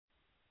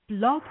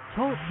Blog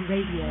Talk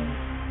Radio.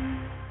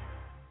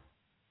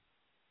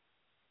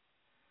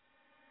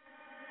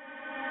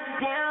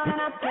 Down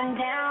and up and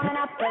down and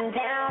up and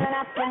down and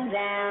up and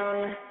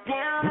down.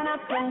 Down and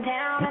up and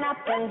down and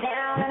up and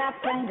down and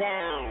up and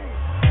down.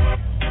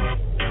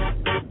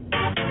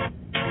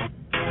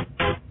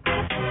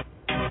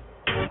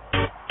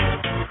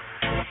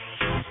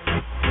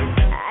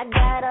 I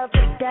got all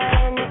the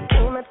gun and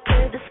came up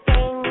to the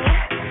sting.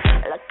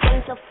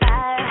 Looking so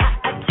fire,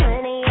 hot,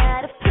 20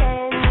 out of 10.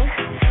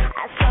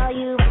 I saw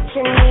you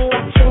watching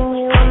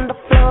you on the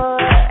floor.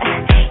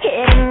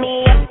 Hitting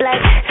me up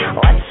like,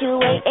 what you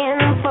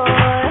waiting for?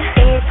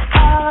 It's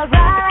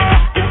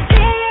alright to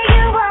say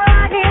you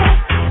want it.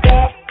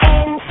 Get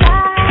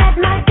inside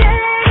my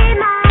dirty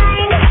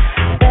mind.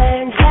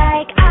 Burns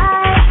like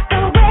ice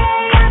the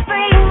way I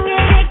bring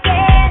it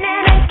again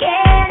and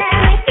again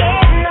and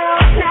again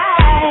all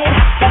night.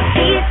 The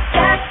beat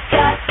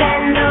just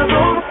and the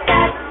room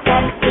got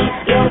sexy.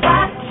 You're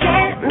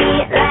watching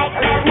me like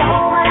there's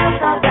no one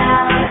else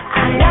around.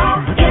 I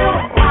know you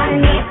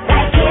want me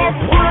like kids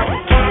want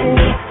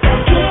candy. So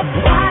keep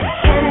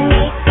watching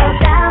me go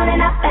down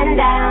and up and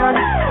down.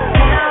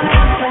 Down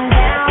and up and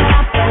down,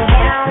 up and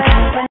down and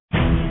up and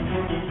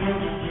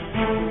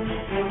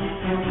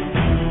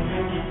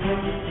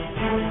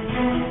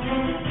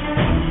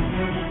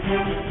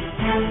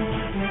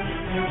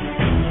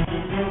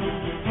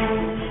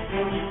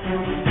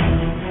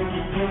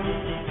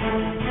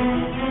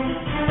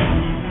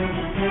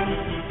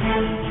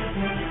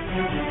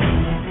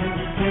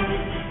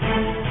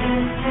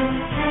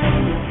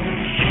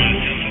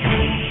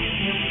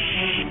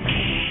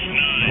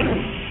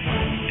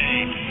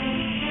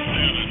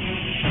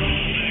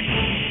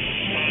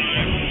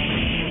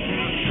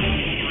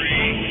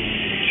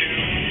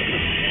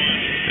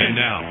And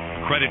now,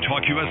 Credit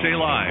Talk USA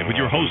Live with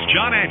your host,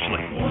 John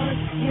Ashley.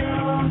 What's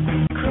your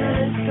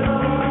credit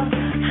score?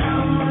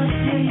 How much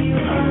do you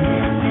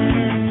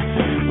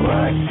earn?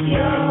 What's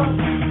your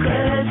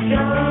credit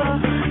score?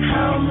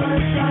 How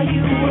much are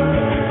you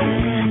worth?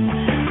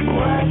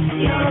 What's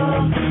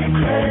your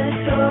credit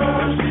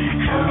score?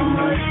 How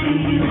much do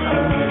you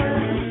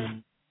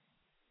earn?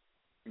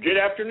 Good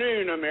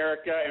afternoon,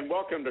 America, and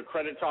welcome to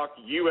Credit Talk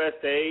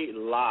USA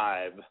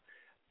Live.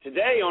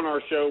 Today on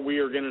our show, we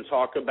are going to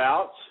talk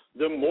about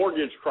the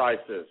mortgage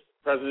crisis.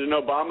 President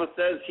Obama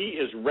says he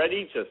is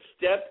ready to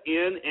step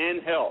in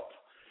and help.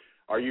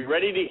 Are you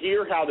ready to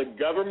hear how the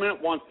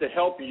government wants to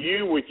help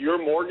you with your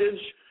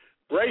mortgage?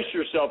 Brace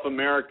yourself,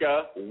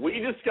 America. We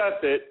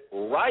discuss it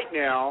right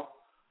now.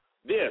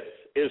 This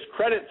is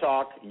Credit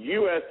Talk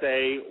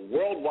USA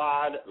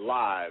Worldwide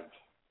Live.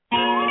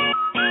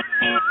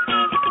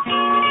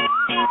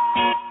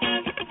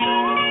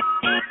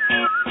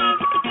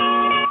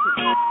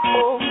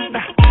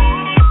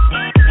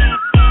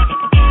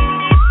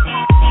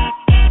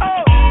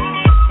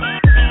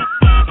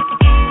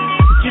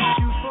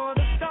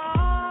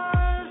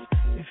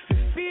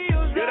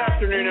 Good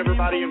afternoon,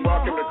 everybody, and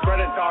welcome to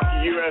Credit Talk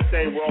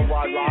USA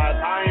Worldwide Live.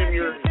 I am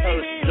your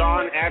host,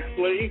 John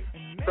Ashley,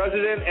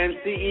 President and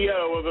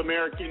CEO of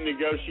American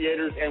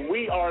Negotiators, and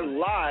we are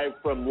live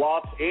from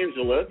Los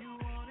Angeles.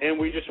 And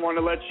we just want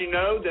to let you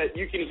know that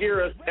you can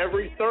hear us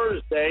every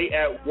Thursday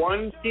at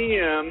 1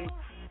 p.m.,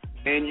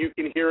 and you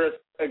can hear us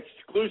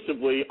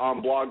exclusively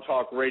on Blog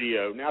Talk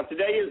Radio. Now,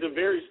 today is a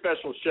very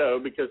special show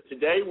because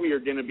today we are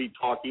going to be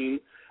talking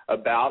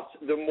about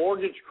the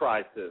mortgage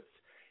crisis.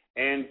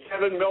 And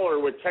Kevin Miller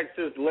with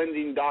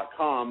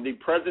TexasLending.com, the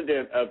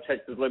president of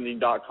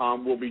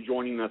TexasLending.com, will be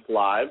joining us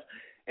live.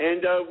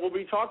 And we'll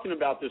be talking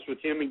about this with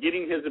him and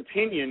getting his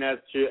opinion as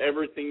to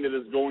everything that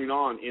is going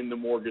on in the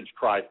mortgage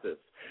crisis.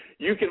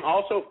 You can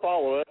also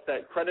follow us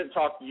at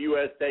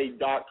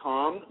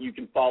CreditTalkUSA.com. You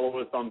can follow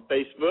us on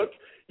Facebook.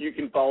 You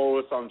can follow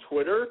us on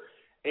Twitter.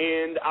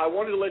 And I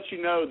wanted to let you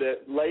know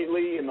that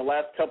lately, in the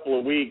last couple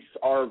of weeks,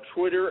 our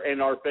Twitter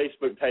and our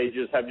Facebook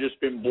pages have just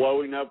been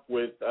blowing up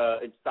with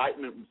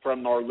excitement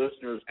from our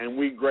listeners, and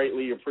we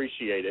greatly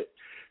appreciate it.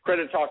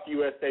 Credit Talk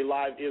USA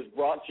Live is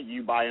brought to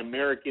you by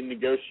American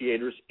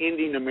Negotiators,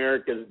 ending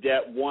America's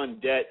debt one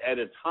debt at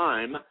a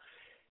time.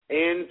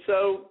 And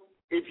so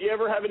if you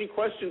ever have any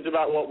questions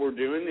about what we're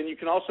doing, then you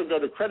can also go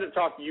to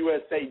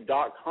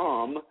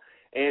CreditTalkUSA.com.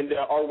 And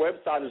our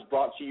website is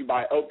brought to you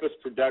by Opus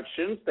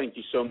Productions. Thank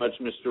you so much,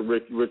 Mr.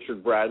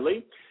 Richard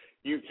Bradley.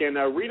 You can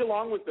read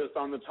along with us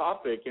on the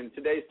topic, and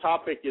today's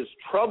topic is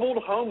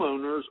troubled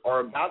homeowners are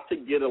about to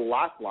get a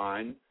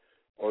lifeline,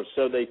 or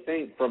so they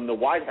think, from the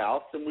White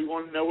House, and we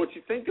want to know what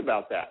you think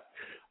about that.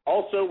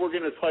 Also, we're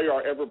going to play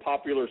our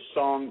ever-popular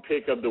song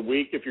pick of the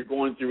week. If you're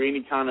going through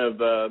any kind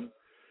of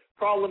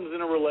problems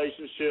in a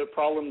relationship,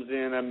 problems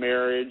in a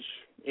marriage,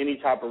 any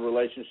type of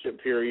relationship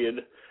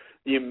period,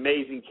 the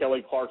amazing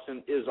Kelly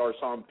Clarkson is our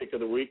song pick of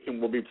the week, and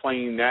we'll be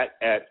playing that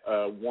at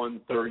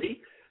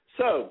 1:30.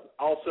 So,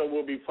 also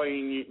we'll be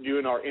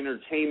doing our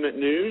entertainment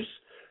news,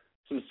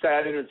 some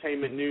sad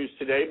entertainment news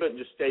today, but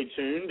just stay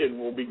tuned, and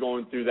we'll be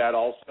going through that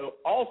also.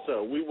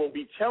 Also, we will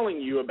be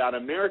telling you about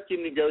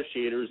American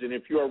Negotiators, and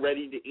if you are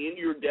ready to end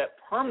your debt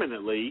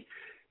permanently,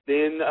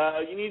 then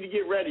you need to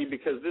get ready,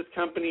 because this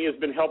company has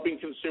been helping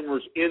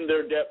consumers in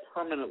their debt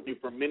permanently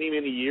for many,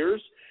 many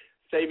years,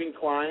 saving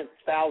clients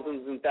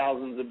thousands and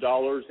thousands of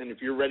dollars. And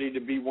if you're ready to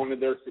be one of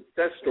their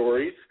success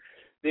stories,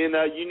 then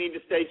you need to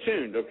stay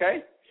tuned,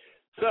 okay?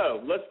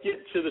 So let's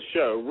get to the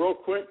show. Real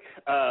quick,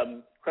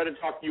 Credit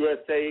Talk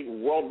USA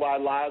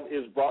Worldwide Live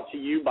is brought to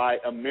you by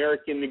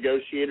American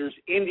Negotiators,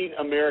 ending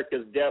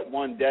America's debt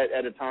one debt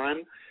at a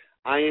time.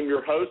 I am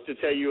your host. To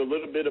tell you a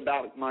little bit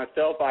about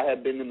myself, I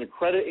have been in the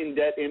credit and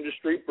debt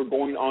industry for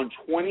going on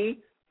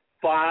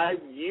 25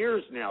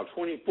 years now,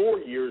 24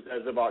 years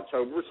as of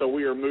October, so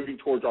we are moving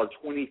towards our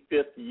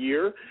 25th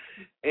year.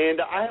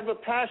 And I have a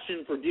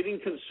passion for getting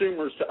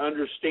consumers to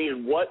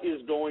understand what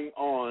is going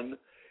on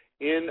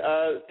in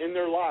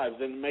their lives,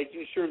 and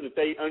making sure that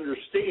they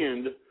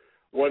understand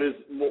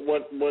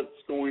what's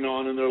going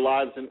on in their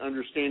lives and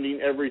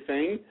understanding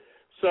everything.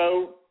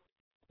 So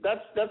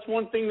that's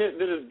one thing that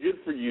is good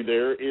for you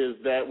there, is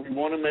that we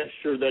want to make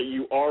sure that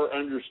you are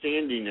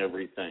understanding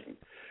everything.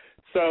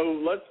 So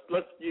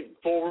let's get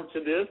forward to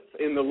this.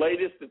 In the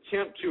latest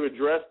attempt to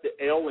address the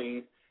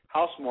ailing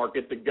house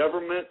market, the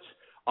government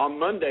on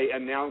Monday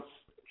announced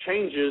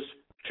changes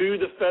to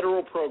the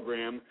federal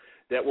program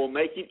that will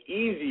make it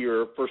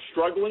easier for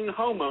struggling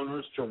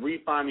homeowners to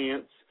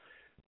refinance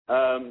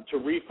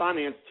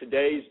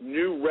today's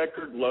new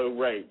record low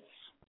rates.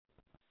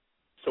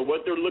 So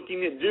what they're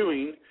looking at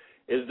doing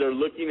is they're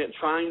looking at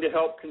trying to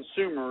help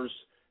consumers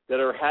that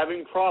are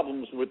having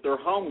problems with their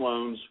home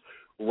loans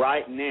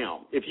right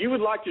now. If you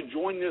would like to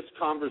join this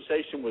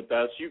conversation with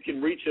us, you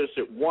can reach us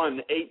at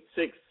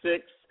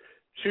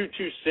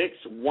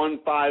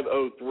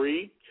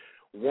 1-866-226-1503,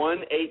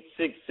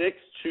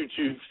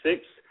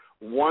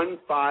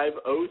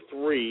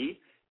 1-866-226-1503,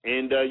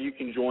 and you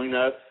can join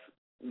us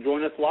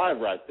live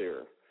right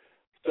there.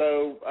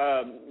 So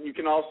you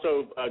can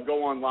also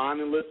go online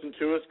and listen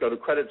to us. Go to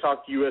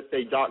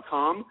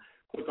credittalkusa.com,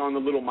 click on the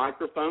little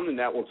microphone, and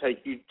that will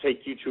take you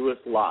to us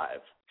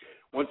live.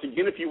 Once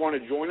again, if you want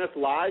to join us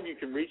live, you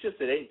can reach us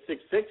at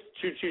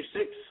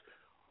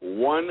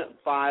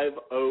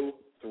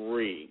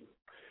 866-226-1503.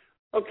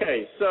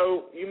 Okay,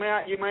 so you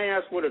may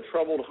ask what a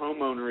troubled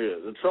homeowner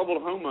is. A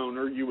troubled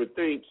homeowner, you would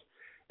think,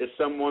 is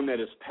someone that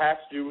is past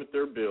due with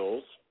their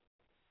bills,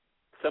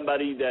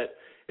 somebody that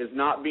is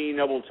not being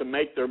able to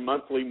make their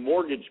monthly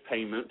mortgage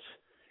payments,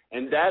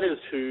 and that is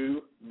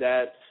who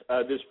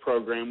this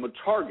program would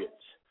target.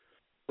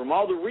 From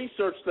all the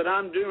research that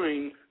I'm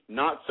doing,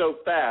 not so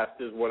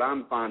fast is what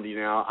I'm finding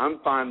out. I'm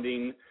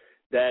finding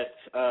that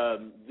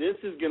this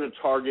is going to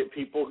target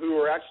people who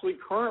are actually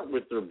current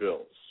with their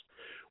bills.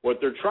 What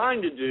they're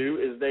trying to do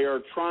is they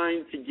are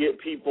trying to get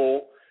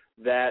people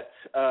that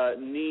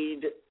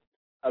need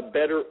a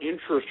better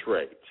interest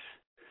rate.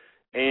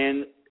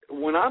 And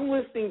when I'm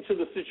listening to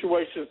the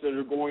situations that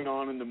are going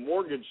on in the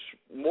mortgage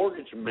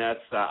mess,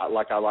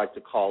 like I like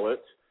to call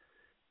it,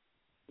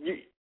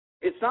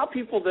 it's not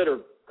people that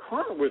are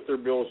current with their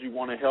bills you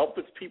want to help.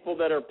 It's people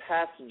that are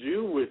past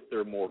due with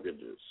their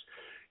mortgages.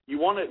 You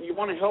want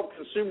to help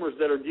consumers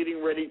that are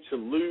getting ready to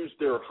lose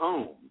their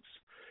homes.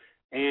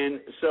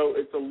 And so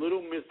it's a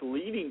little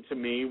misleading to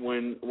me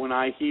when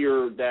I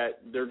hear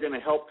that they're going to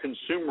help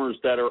consumers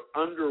that are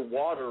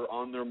underwater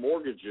on their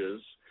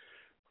mortgages.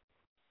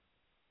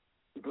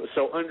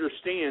 So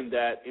understand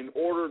that in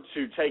order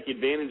to take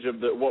advantage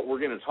of what we're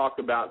going to talk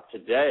about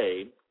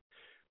today,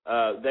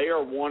 they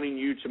are wanting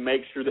you to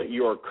make sure that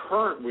you are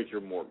current with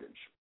your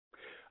mortgage.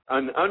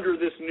 And under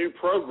this new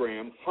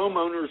program,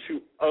 homeowners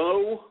who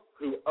owe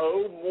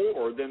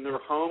more than their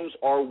homes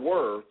are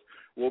worth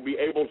will be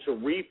able to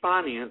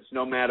refinance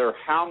no matter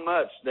how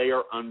much they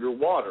are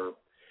underwater,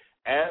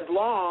 as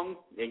long,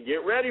 and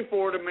get ready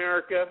for it,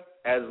 America,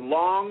 as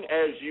long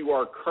as you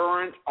are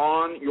current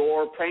on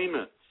your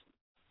payments.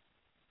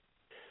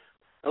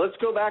 Now let's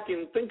go back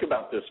and think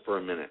about this for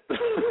a minute.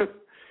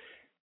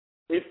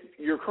 If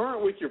you're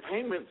current with your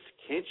payments,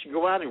 can't you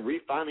go out and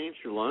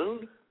refinance your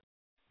loan?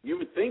 You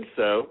would think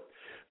so,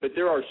 but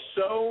there are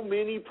so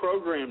many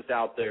programs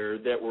out there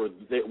that were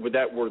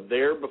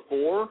there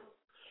before.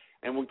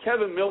 And when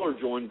Kevin Miller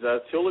joins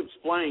us, he'll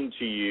explain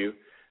to you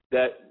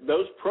that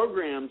those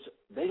programs,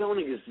 they don't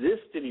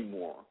exist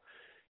anymore.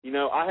 You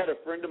know, I had a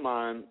friend of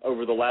mine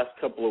over the last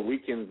couple of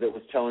weekends that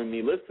was telling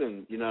me,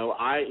 listen, you know,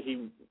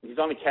 he's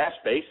on a cash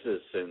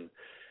basis and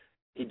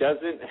he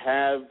doesn't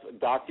have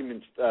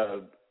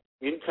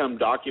income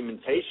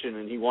documentation,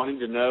 and he wanted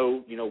to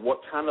know, you know,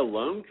 what kind of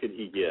loan could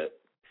he get.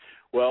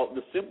 Well,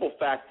 the simple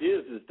fact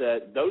is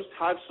that those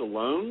types of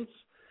loans,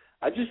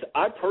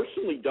 I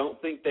personally don't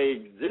think they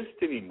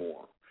exist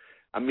anymore.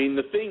 I mean,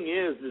 the thing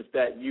is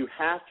that you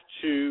have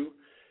to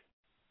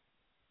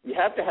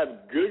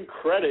have good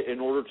credit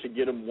in order to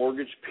get a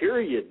mortgage,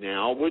 period,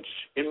 now, which,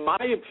 in my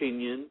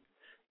opinion,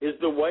 is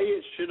the way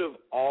it should have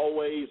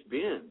always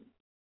been.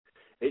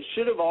 It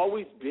should have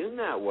always been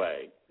that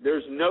way.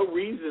 There's no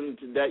reason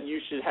that you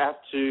should have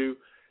to.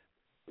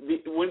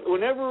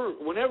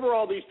 Whenever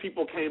all these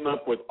people came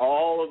up with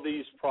all of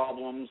these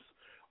problems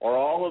or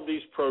all of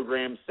these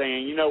programs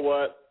saying, you know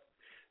what,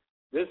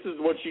 this is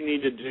what you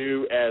need to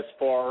do as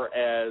far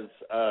as,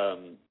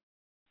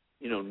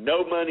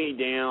 no money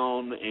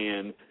down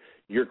and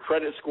your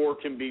credit score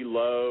can be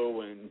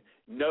low and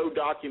no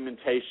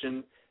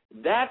documentation.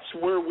 That's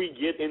where we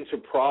get into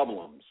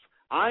problems.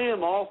 I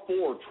am all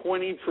for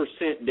 20%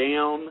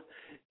 down,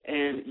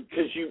 and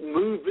because you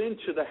move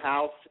into the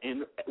house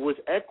and with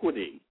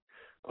equity.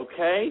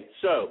 Okay,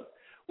 so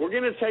we're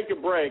going to take a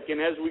break,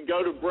 and as we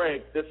go to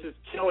break, this is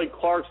Kelly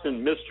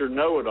Clarkson, Mr.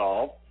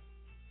 Know-It-All.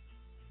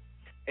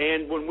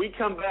 And when we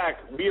come back,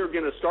 we are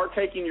going to start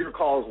taking your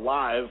calls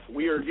live.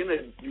 We are going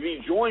to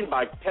be joined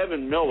by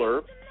Kevin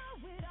Miller,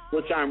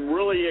 which I'm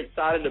really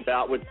excited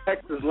about, with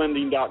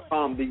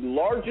TexasLending.com, the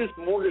largest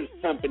mortgage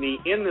company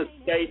in the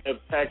state of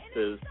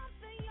Texas.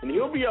 And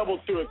he'll be able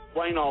to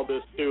explain all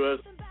this to us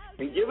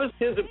and give us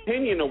his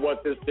opinion of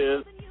what this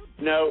is.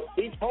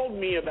 He told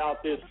me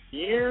about this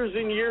years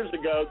and years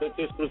ago that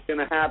this was going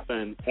to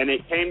happen, and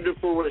it came to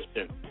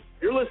fruition.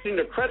 You're listening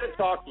to Credit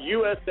Talk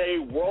USA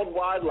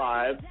Worldwide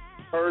Live,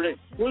 heard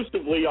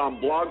exclusively on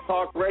Blog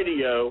Talk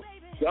Radio.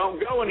 Don't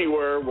go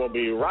anywhere. We'll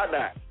be right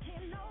back.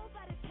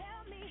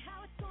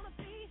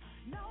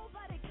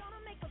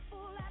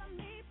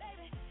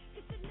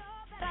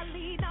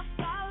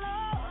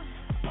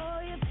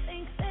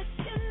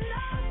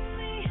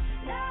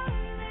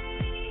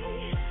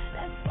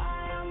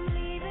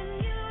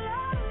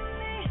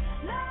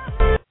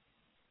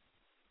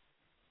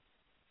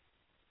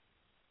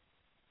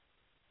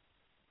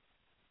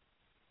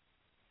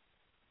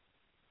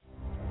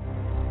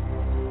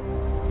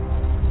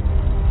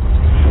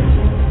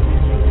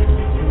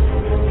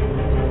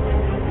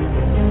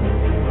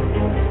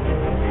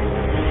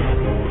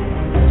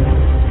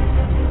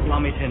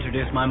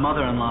 My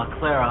mother-in-law,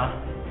 Clara,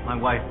 my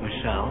wife,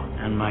 Michelle,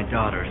 and my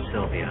daughter,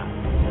 Sylvia.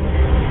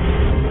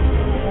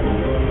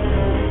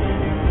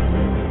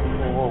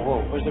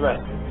 Whoa. Where's the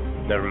rest?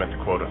 Never met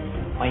the quota.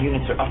 My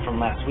units are up from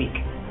last week.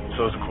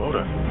 So is the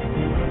quota.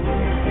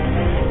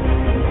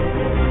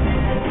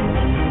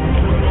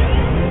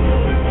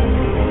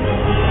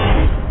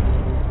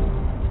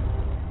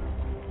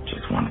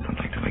 Just wanted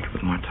something to wake up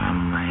with more time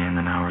on my hand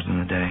than hours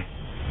in the day.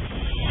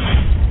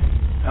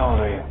 How old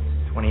are you?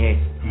 28.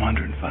 I'm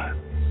 105.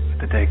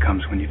 The day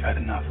comes when you've had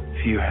enough.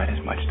 If you had as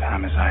much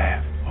time as I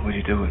have, what would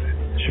you do with it?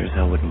 Sure as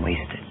hell wouldn't waste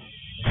it.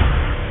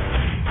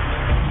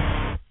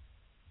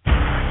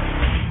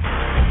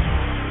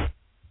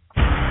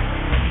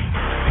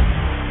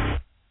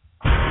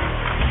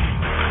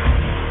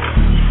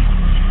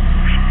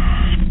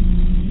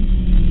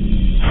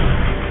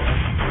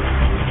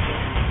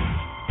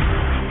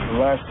 The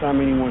last time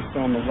anyone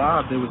saw him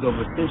alive, there was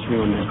over a century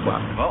on that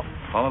clock. Well,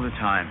 follow the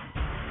time.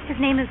 His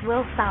name is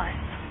Will Sowers.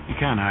 You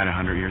can't hide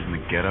 100 years in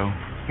the ghetto.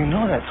 You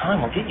know that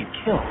time will get you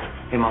killed.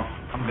 Hey, Mom,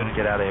 I'm gonna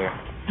get out of here.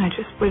 I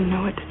just wouldn't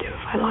know what to do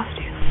if I lost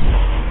you.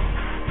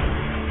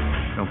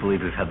 I don't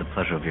believe we've had the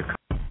pleasure of your company.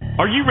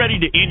 Are you ready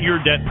to end your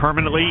debt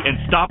permanently and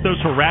stop those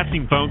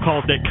harassing phone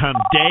calls that come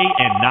day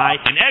and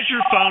night? And as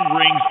your phone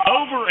rings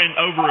over and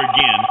over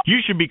again, you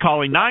should be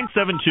calling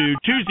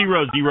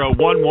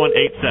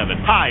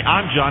 972-200-1187. Hi,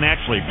 I'm John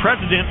Ashley,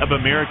 President of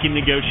American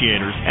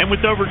Negotiators. And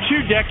with over 2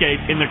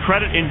 decades in the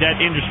credit and debt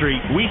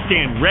industry, we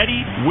stand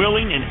ready,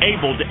 willing, and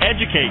able to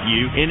educate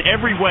you in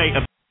every way.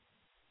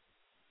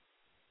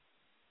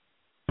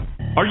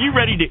 Are you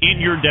ready to end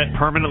your debt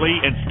permanently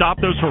and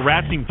stop those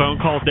harassing phone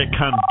calls that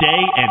come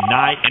day and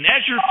night? And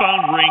as your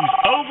phone rings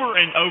over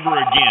and over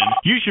again,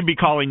 you should be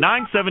calling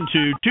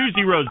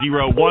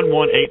 972-200-1187.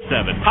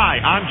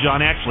 Hi, I'm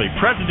John Ashley,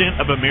 President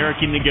of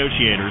American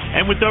Negotiators.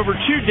 And with over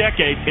 2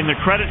 decades in the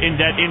credit and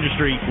debt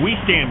industry, we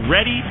stand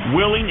ready,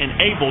 willing, and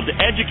able to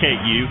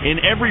educate you in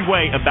every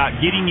way about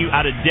getting you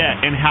out of debt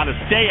and how to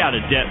stay out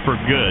of debt for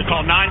good.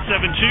 Call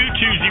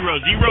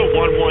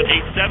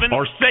 972-200-1187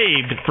 or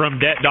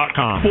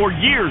savedfromdebt.com. For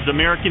years,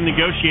 American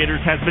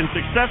Negotiators has been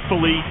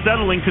successfully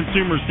settling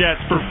consumers'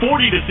 debts for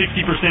 40 to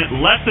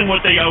 60% less than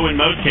what they owe in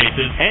most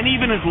cases, and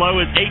even as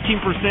low as 18%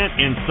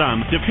 in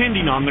some,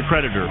 depending on the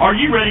creditor. Are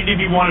you ready to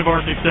be one of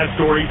our success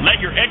stories? Let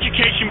your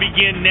education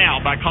begin now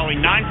by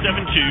calling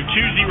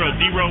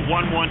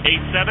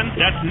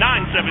 972-200-1187. That's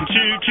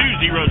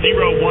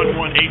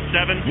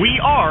 972-200-1187. We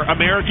are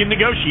American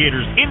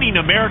Negotiators, ending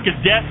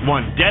America's debt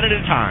one debt at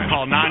a time.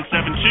 Call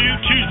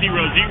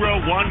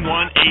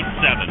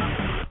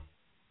 972-200-1187.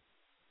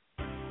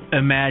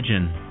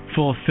 Imagine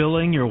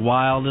fulfilling your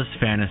wildest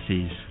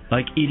fantasies,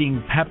 like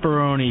eating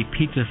pepperoni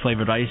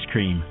pizza-flavored ice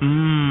cream.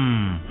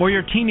 Or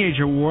your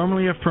teenager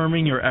warmly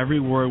affirming your every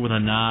word with a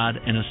nod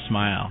and a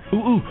smile.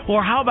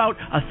 Or how about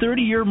a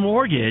 30-year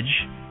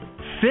mortgage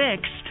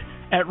fixed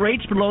at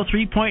rates below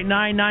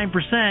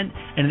 3.99%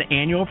 and an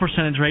annual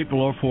percentage rate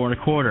below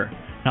 4.25%.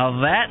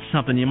 Now that's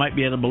something you might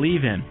be able to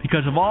believe in.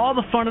 Because of all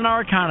the fun in our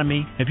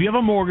economy, if you have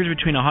a mortgage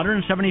between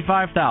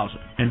 $175,000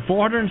 and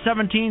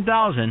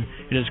 $417,000,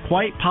 it is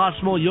quite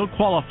possible you'll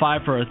qualify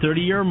for a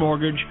 30-year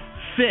mortgage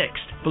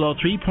fixed below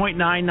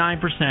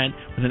 3.99%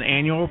 with an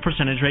annual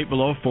percentage rate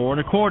below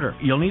 4.25%.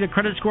 You'll need a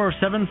credit score of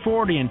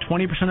 740 and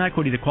 20%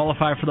 equity to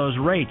qualify for those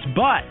rates,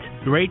 but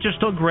the rates are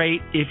still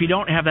great if you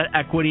don't have that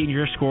equity and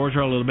your scores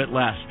are a little bit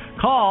less.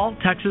 Call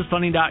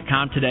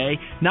TexasLending.com today,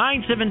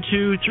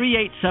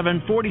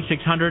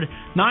 972-387-4600,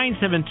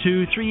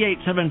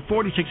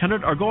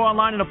 972-387-4600, or go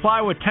online and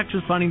apply with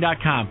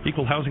TexasLending.com.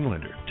 Equal housing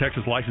lender.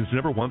 Texas license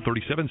number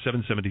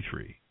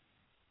 137773.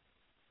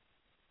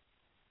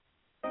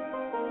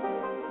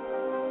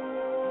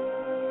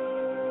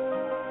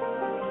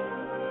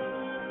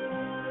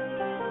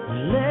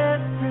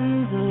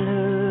 Lessons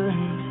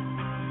learned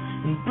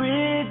and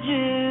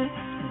bridges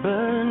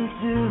burned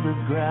to the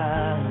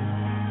ground.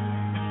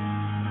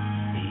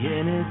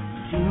 And it's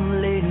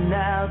too late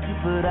now to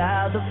put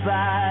out the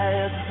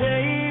fire.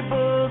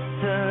 Tables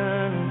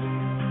turned,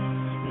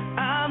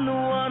 and I'm the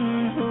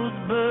one who's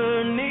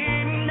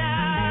burning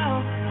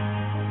now.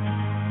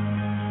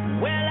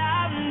 Well,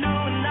 I'm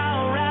doing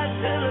alright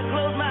till I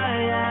close my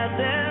eyes,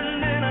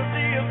 and then I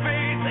see your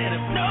face, and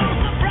it's no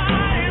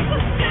surprise.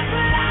 Just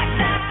like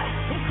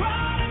that, I'm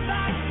crawling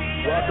back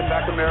here. Welcome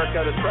back, America,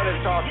 to Credit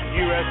Talk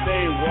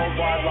USA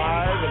Worldwide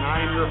Live, and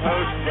I am your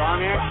host, John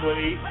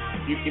Ashley.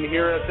 You can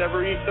hear us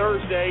every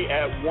Thursday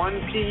at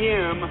 1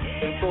 p.m.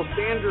 Central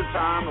Standard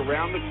Time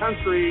around the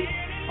country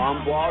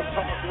on Blog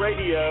Talk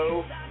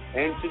Radio.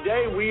 And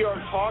today we are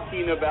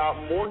talking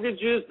about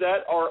mortgages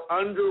that are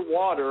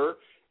underwater.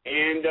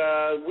 And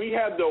we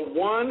have the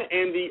one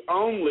and the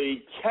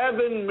only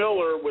Kevin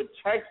Miller with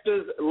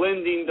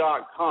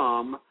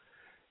TexasLending.com.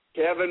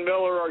 Kevin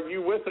Miller, are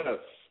you with us?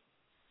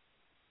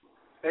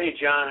 Hey,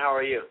 John, how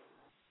are you?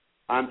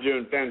 I'm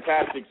doing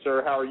fantastic,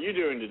 sir. How are you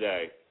doing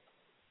today?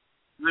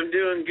 I'm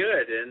doing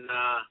good, and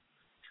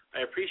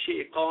I appreciate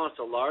you calling us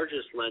the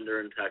largest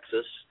lender in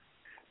Texas.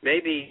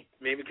 Maybe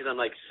because I'm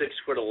like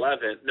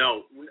 6'11".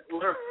 No,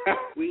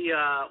 we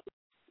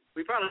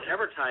probably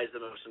advertise the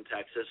most in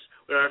Texas.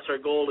 It's our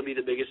goal to be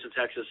the biggest in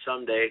Texas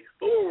someday,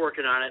 but we're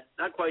working on it.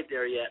 Not quite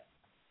there yet.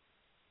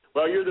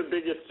 Well, you're the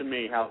biggest to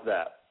me. How's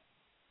that?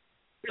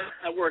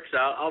 That works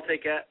out. I'll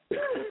take that.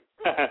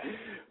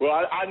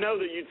 Well, I know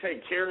that you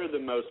take care of the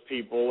most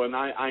people, and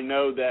I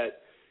know that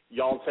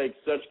y'all take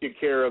such good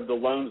care of the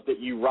loans that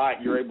you write,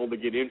 you're able to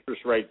get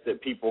interest rates that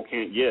people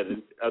can't get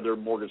and other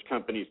mortgage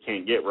companies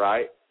can't get,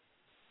 right?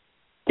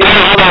 Yeah,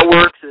 how that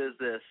works is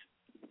this.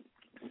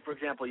 For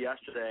example,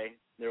 yesterday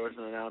there was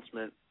an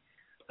announcement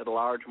that a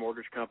large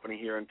mortgage company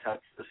here in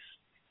Texas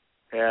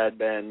had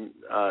been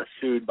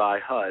sued by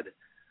HUD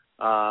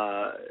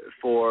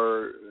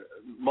for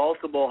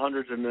multiple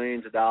hundreds of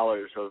millions of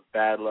dollars of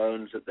bad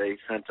loans that they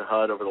sent to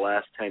HUD over the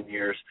last 10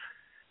 years.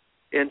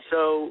 And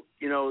so,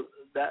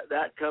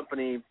 that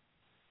company,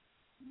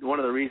 one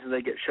of the reasons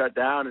they get shut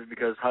down is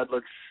because HUD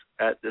looks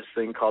at this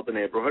thing called the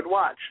Neighborhood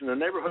Watch. And the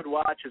Neighborhood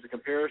Watch is a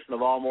comparison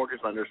of all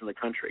mortgage lenders in the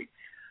country.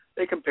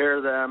 They compare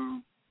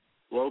them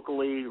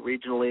locally,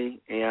 regionally,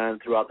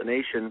 and throughout the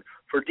nation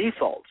for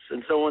defaults.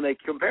 And so when they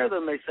compare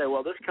them, they say,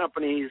 well, this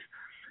company's,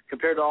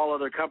 compared to all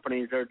other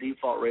companies, their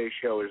default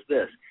ratio is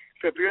this.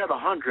 So if you're at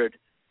 100,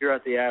 you're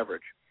at the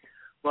average.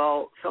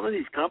 Well, some of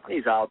these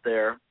companies out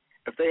there,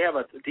 if they have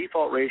a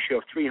default ratio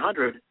of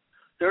 300,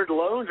 their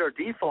loans are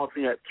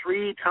defaulting at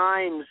 3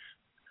 times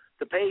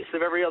the pace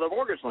of every other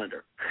mortgage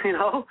lender.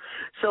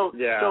 So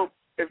yeah. So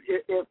if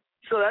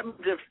that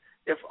means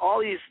if all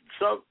these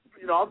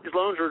all these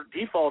loans are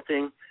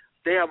defaulting,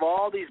 they have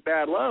all these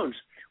bad loans.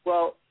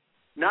 Well,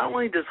 not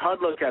only does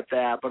HUD look at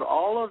that, but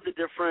all of the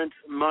different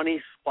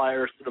money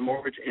suppliers to the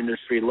mortgage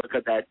industry look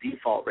at that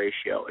default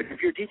ratio. And if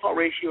your default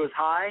ratio is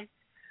high,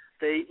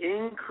 they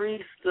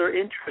increase their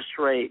interest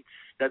rates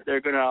that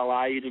they're going to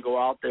allow you to go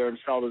out there and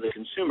sell to the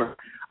consumer.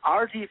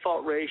 Our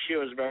default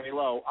ratio is very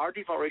low. Our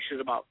default ratio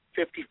is about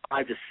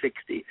 55 to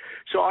 60.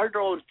 So our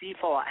loans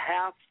default at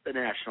half the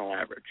national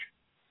average.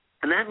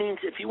 And that means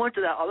if you went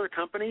to that other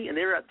company and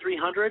they were at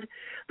 300,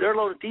 their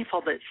loan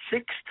default at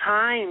 6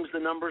 times the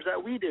numbers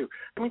that we do.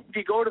 I mean, if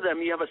you go to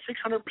them, you have a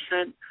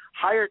 600%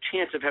 higher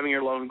chance of having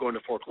your loan go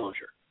into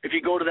foreclosure if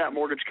you go to that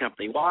mortgage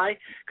company. Why?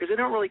 Because they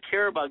don't really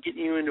care about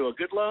getting you into a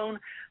good loan.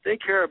 They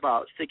care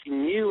about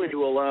sticking you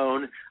into a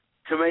loan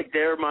to make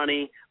their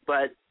money,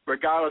 but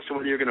regardless of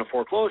whether you're going to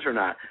foreclose or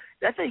not.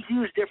 That's a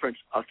huge difference,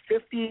 a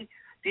 50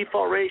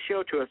 default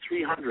ratio to a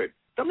 300.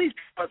 Some of these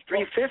people have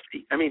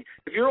 350. I mean,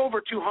 if you're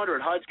over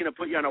 200, HUD's going to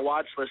put you on a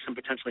watch list and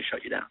potentially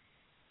shut you down.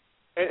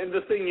 And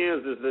the thing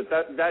is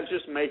that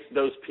just makes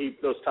those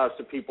types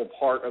of people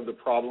part of the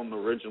problem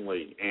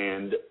originally.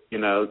 And,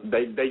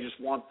 they just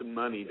want the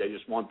money. They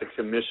just want the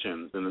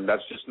commissions. And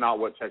that's just not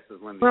what Texas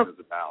Lending is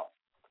about.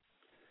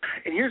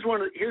 And here's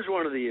one of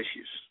the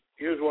issues.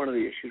 One of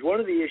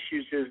the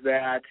issues is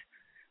that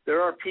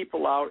there are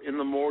people out in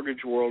the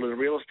mortgage world, in the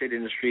real estate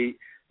industry,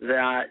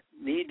 that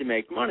need to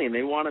make money, and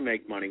they want to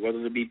make money,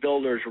 whether it be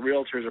builders,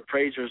 realtors,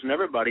 appraisers, and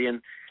everybody.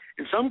 And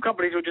some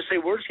companies will just say,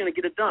 we're just going to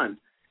get it done.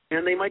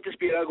 And they might just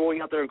be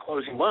going out there and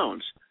closing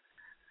loans.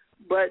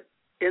 But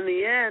in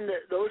the end,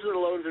 those are the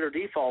loans that are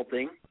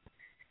defaulting.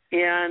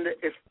 And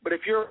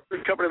if you're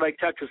a company like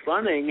Texas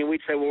Lending, and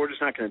we'd say, well, we're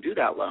just not going to do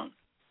that loan.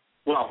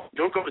 Well,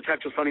 don't go to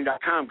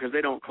TexasLending.com because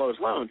they don't close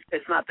loans.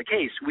 It's not the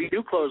case. We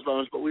do close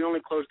loans, but we only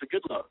close the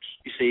good loans.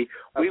 You see,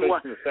 we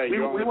want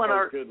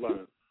good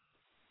loans.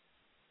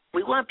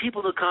 We want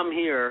people to come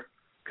here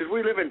because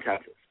we live in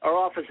Texas. Our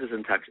office is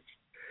in Texas,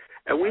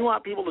 and we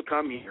want people to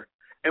come here.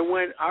 And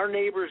when our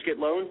neighbors get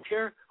loans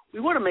here, we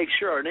want to make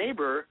sure our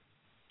neighbor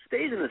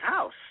stays in his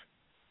house.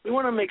 We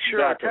want to make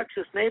sure our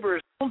Texas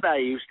neighbor's home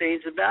value stays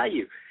in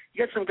value.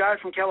 You got some guy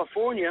from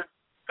California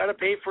got to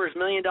pay for his $1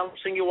 million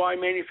single-wide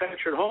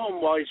manufactured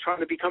home while he's trying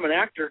to become an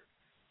actor.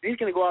 He's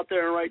going to go out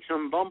there and write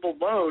some bumbled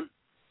loan.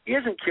 He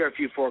doesn't care if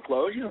you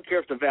foreclose. He doesn't care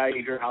if the value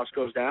of your house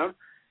goes down.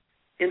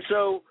 And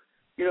so,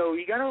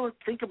 you got to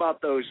think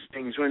about those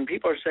things when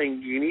people are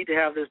saying you need to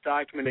have this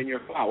document in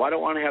your file. I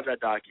don't want to have that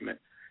document.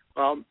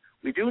 Well,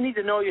 we do need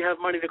to know you have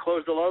money to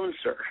close the loan,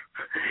 sir.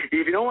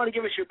 If you don't want to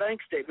give us your bank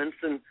statements,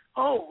 then,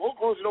 we'll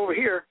close it over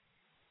here.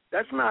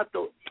 That's not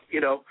the,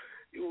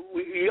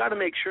 you got to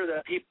make sure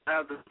that people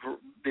have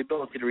the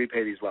ability to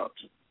repay these loans.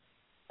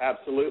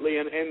 Absolutely,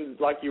 and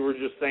like you were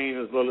just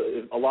saying,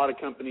 a lot of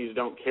companies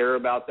don't care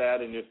about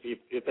that, and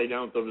if they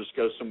don't, they'll just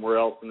go somewhere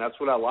else. And that's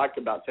what I like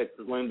about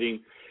Texas Lending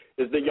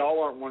is that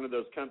y'all aren't one of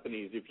those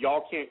companies. If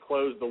y'all can't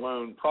close the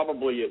loan,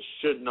 probably it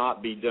should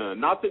not be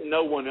done. Not that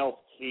no one else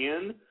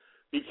can,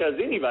 because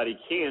anybody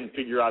can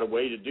figure out a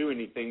way to do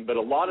anything, but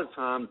a lot of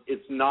times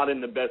it's not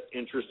in the best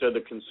interest of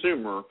the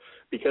consumer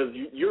because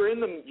you're in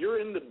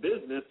the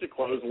business to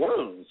close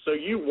loans, so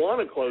you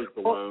want to close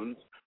the loans.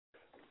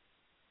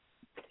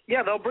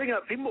 Yeah, they'll bring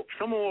up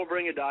someone will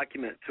bring a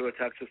document to a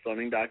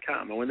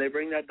TexasLending.com, and when they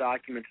bring that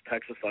document to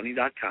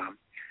TexasLending.com,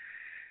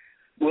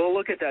 we'll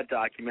look at that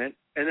document,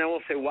 and then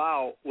we'll say,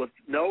 wow, with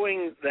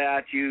knowing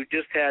that you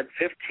just had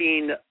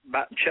 15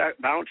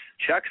 bounce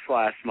checks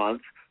last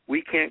month,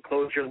 we can't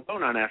close your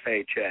loan on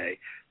FHA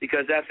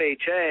because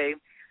FHA,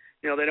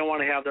 they don't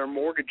want to have their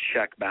mortgage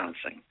check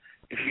bouncing.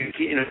 If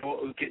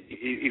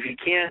you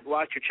can't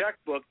watch your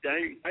checkbook,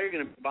 then you're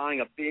going to be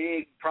buying a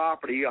big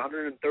property,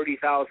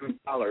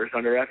 $130,000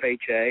 under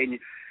FHA,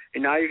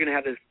 and now you're going to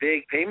have this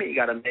big payment you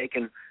got to make.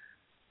 And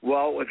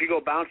well, if you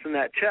go bouncing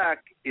that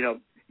check, you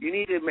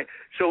need to make.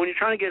 So when you're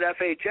trying to get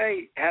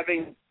FHA,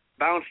 having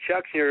bounced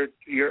checks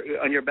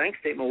on your bank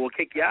statement will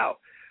kick you out.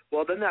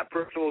 Well, then that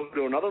person will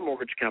go to another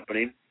mortgage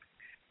company.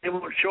 They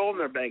won't show them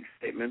their bank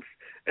statements.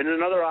 And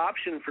another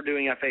option for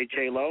doing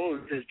FHA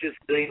loans is just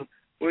doing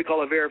what we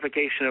call a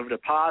verification of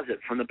deposit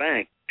from the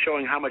bank,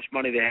 showing how much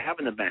money they have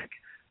in the bank.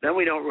 Then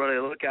we don't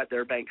really look at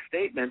their bank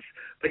statements.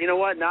 But you know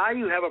what? Now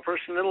you have a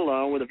person in a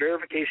loan with a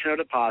verification of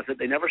deposit.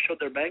 They never showed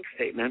their bank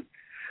statement.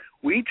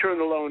 We turned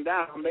the loan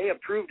down. They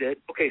approved it.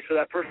 Okay, so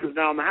that person's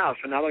now in the house.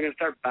 So now they're going to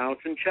start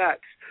bouncing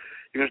checks.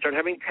 You're going to start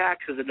having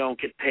taxes that don't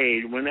get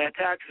paid. When that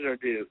taxes are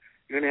due,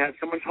 you're going to have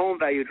someone's home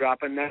value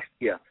dropping next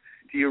year.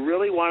 Do you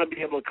really want to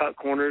be able to cut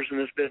corners in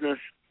this business?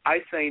 I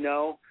say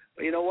no.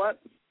 But you know what?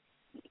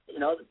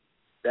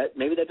 That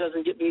maybe that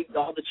doesn't get me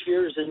all the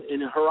cheers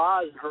and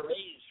hurrahs and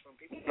hoorays from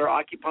people that are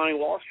occupying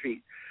Wall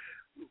Street.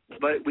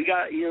 But we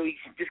got, you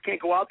just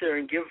can't go out there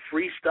and give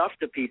free stuff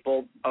to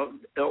people,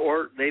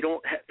 or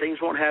things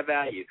won't have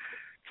value.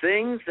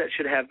 Things that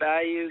should have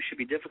value should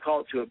be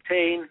difficult to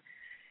obtain,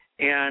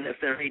 and if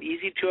they're made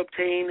easy to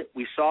obtain,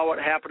 we saw what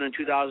happened in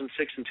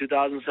 2006 and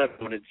 2007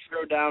 when it's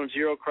zero down,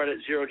 zero credit,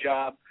 zero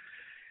job.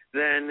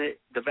 Then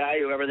the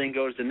value of everything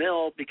goes to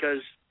nil because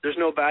there's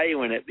no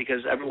value in it because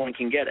everyone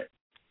can get it.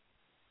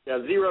 Yeah,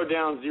 zero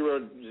down,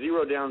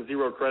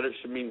 zero credit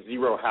should mean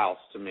zero house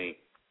to me.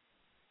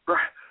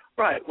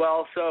 Right.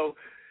 Well, so,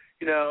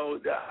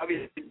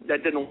 obviously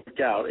that didn't work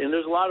out. And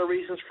there's a lot of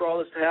reasons for all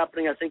this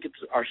happening. I think it's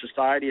our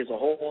society as a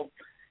whole.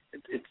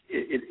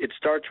 It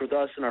starts with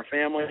us and our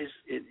families,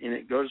 and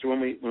it goes to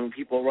when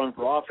people run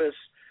for office,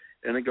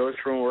 and it goes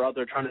from when we're out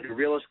there trying to do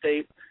real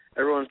estate.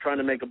 Everyone's trying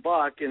to make a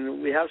buck,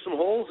 and we have some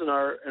holes in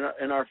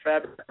our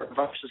fabric of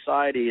our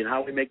society and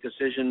how we make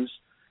decisions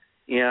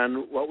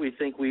and what we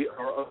think we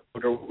are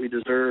owed or what we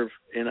deserve.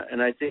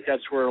 And I think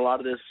that's where a lot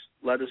of this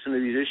led us into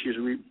these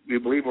issues. We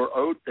believe we're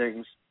owed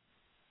things.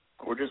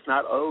 We're just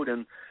not owed,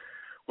 and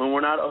when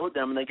we're not owed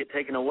them and they get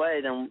taken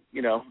away, then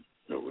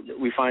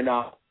we find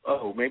out,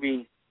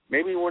 maybe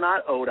we're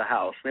not owed a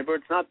house. Maybe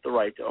it's not the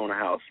right to own a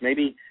house.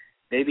 Maybe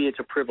it's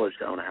a privilege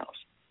to own a house.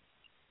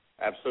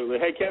 Absolutely.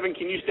 Hey, Kevin,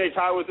 can you stay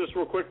tight with us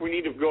real quick? We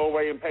need to go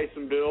away and pay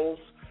some bills.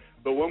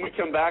 But when we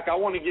come back, I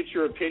want to get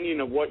your opinion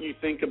of what you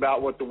think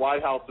about what the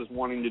White House is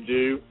wanting to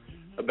do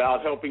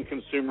about helping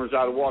consumers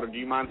out of water. Do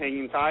you mind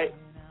hanging tight?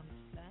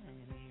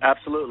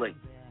 Absolutely.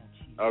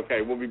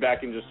 Okay, we'll be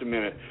back in just a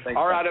minute. Thanks.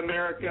 All right,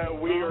 America,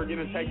 we are going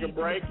to take a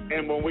break,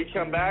 and when we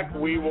come back,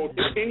 we will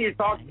continue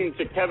talking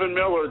to Kevin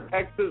Miller,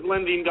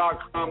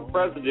 TexasLending.com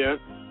president.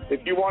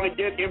 If you want to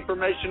get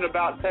information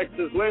about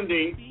Texas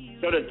Lending,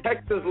 go to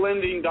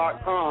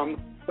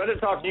TexasLending.com. Credit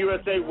Talk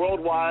USA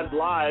Worldwide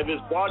Live is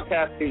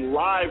broadcasting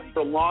live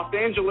from Los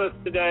Angeles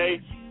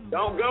today.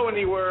 Don't go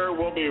anywhere.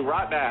 We'll be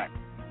right back.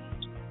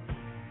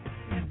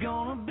 It's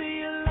gonna be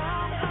a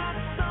long, hot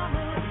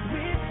summer.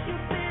 Wish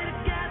you'd be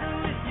together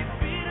with your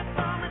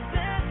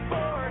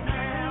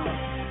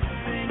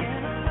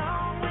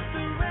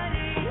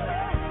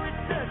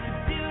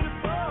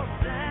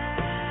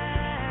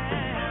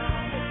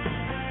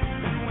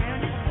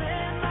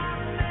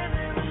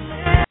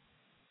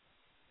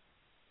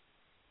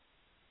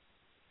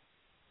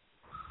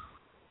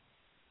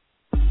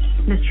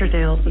Mr.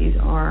 Dale, these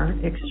are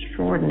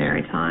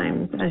extraordinary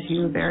times, as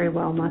you very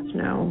well must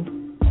know.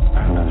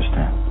 I don't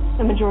understand.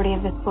 The majority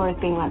of this floor is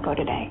being let go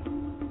today.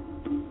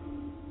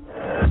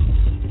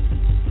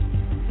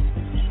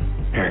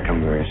 Eric, I'm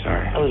very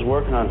sorry. I was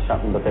working on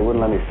something, but they wouldn't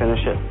let me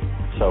finish it.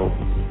 So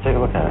take a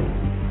look at it.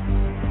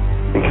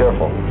 Be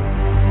careful.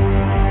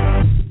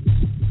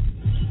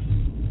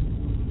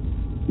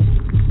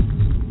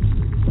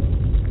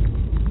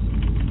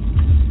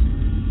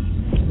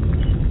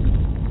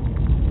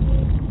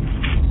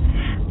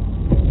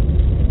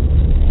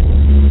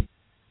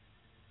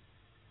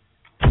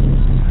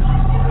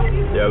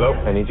 Hello?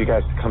 I need you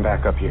guys to come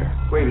back up here.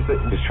 Wait a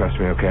second. Just trust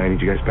me, okay? I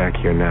need you guys back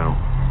here now.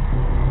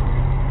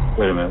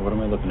 Wait a minute, what am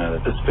I looking at?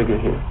 This figure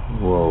here.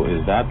 Whoa,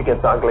 is that... It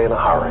gets ugly in a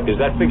hurry. Is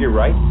that figure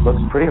right?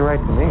 Looks pretty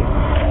right to me.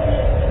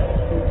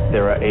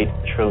 There are $8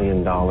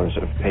 trillion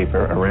of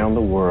paper around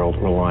the world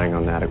relying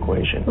on that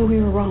equation. Well, we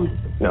were wrong.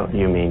 No,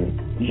 you mean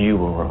you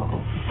were wrong.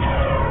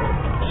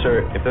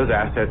 Sir, if those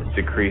assets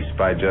decrease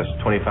by just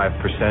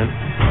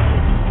 25%,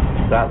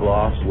 that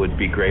loss would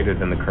be greater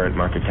than the current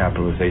market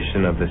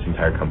capitalization of this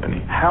entire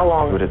company. How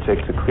long would it take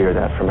to clear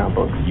that from our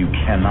books? You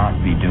cannot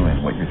be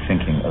doing what you're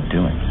thinking of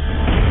doing.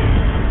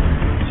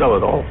 Sell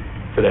it all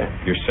today.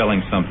 You're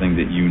selling something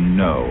that you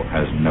know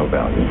has no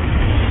value.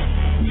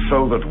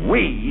 So that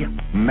we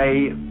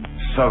may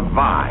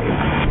survive.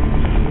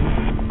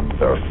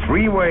 There are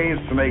 3 ways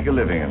to make a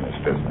living in this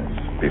business.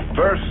 Be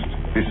first,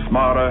 be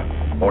smarter,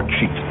 or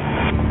cheat.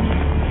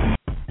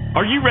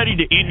 Are you ready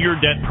to end your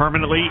debt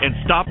permanently and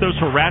stop those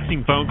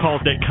harassing phone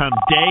calls that come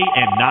day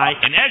and night?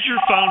 And as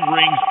your phone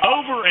rings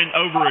over and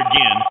over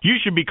again, you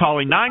should be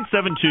calling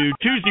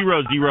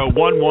 972-200-1187.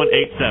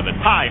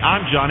 Hi,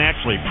 I'm John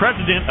Ashley,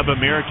 President of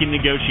American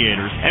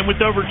Negotiators. And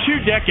with over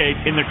 2 decades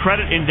in the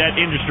credit and debt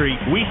industry,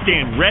 we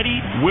stand ready,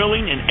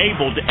 willing, and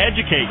able to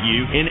educate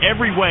you in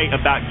every way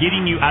about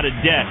getting you out of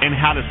debt and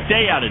how to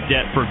stay out of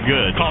debt for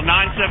good. Call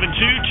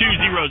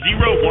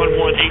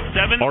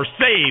 972-200-1187 or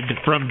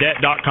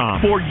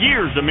savedfromdebt.com. For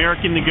years,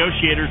 American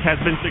Negotiators has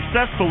been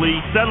successfully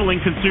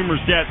settling consumers'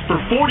 debts for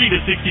 40 to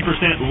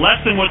 60% less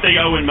than what they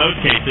owe in most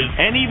cases,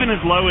 and even as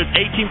low as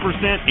 18%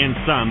 in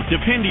some,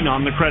 depending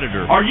on the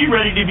creditor. Are you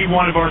ready to be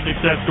one of our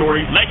success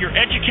stories? Let your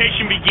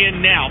education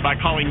begin now by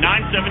calling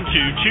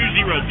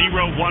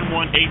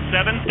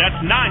 972-200-1187. That's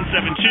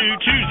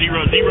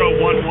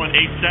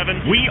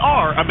 972-200-1187. We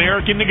are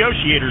American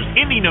Negotiators,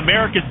 ending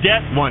America's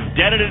debt one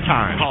debt at a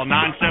time. Call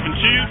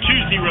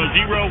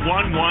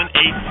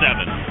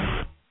 972-200-1187.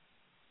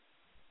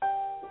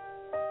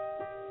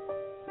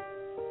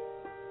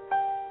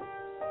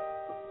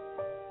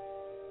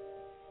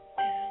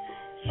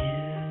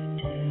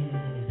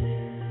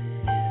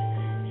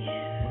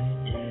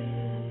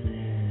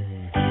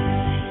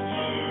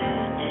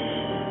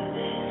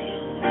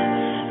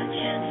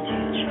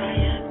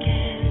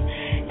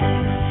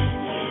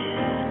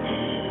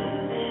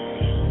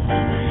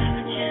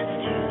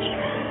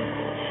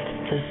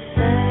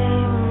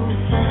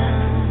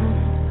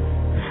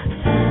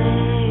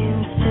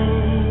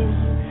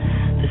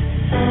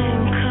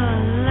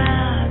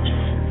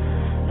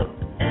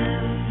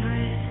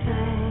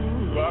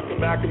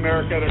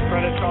 America to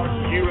Credit Talk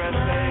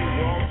USA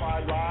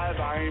Worldwide Live.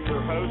 I am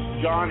your host,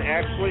 John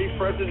Ashley,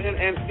 President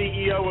and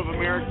CEO of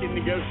American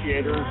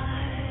Negotiators.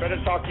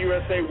 Credit Talk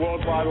USA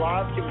Worldwide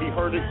Live can be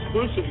heard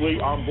exclusively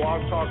on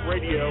Blog Talk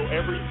Radio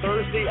every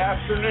Thursday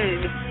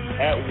afternoon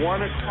at 1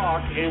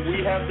 o'clock, and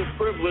we have the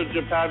privilege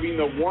of having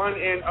the one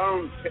and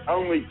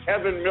only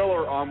Kevin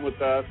Miller on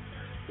with us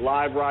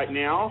live right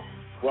now.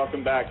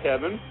 Welcome back,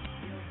 Kevin.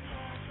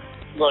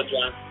 Hello,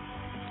 John.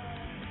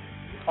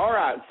 All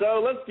right,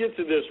 so let's get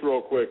to this real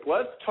quick.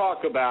 Let's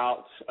talk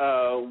about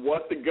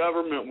what the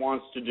government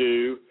wants to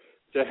do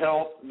to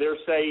help. They're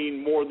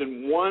saying more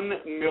than 1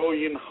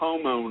 million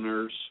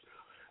homeowners,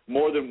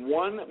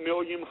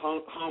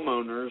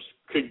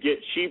 could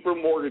get cheaper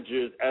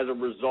mortgages as a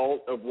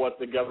result of what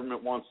the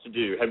government wants to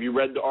do. Have you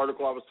read the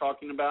article I was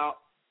talking about?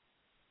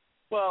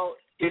 Well,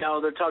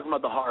 they're talking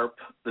about the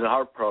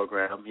HARP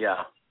program,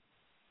 yeah.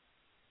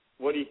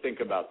 What do you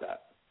think about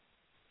that?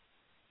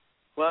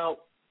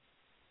 Well,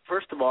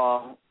 first of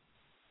all,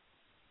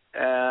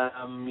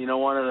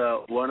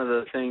 one of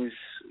the things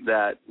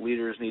that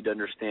leaders need to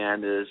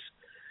understand is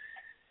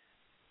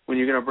when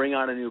you're going to bring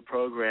on a new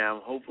program,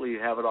 hopefully you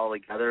have it all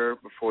together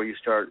before you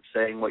start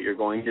saying what you're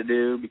going to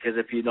do, because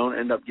if you don't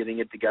end up getting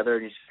it together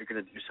and you're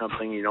going to do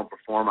something and you don't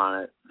perform on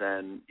it,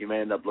 then you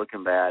may end up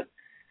looking bad.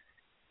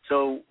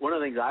 So one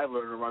of the things I've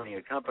learned running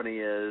a company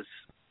is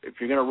if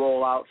you're going to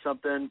roll out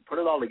something, put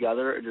it all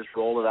together and just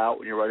roll it out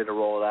when you're ready to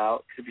roll it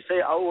out. Because if you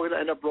say, we're going to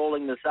end up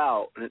rolling this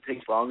out, and it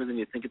takes longer than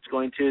you think it's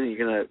going to, then you're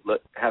going to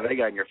have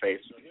egg on your face.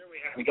 So here we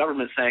have the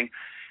government saying,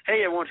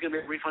 hey, everyone's going to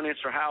be able to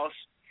refinance their house.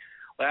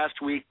 Last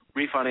week,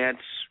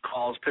 refinance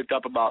calls picked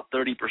up about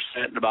 30%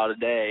 in about a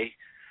day.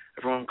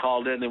 Everyone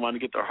called in. They wanted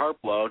to get their HARP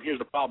loan. Here's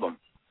the problem.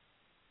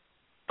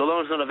 The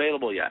loan's not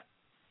available yet.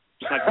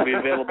 It's not going to be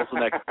available till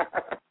next week.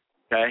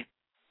 Okay?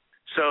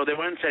 So they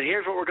went and said,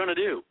 here's what we're going to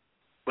do.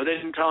 But they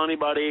didn't tell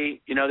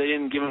anybody, they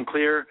didn't give them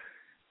clear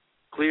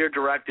clear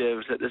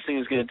directives that this thing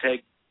is going to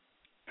take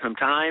some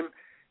time.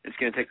 It's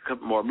going to take a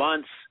couple more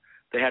months.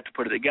 They have to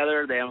put it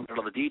together. They haven't got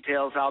all the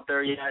details out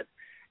there yet,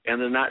 and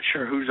they're not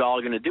sure who's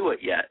all going to do it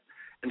yet.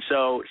 And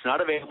so it's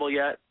not available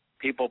yet.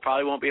 People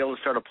probably won't be able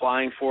to start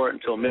applying for it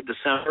until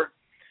mid-December.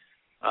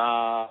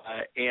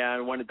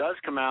 And when it does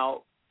come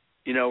out,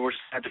 we're going to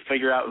have to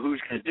figure out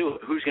who's going to do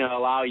it, who's going to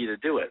allow you to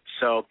do it.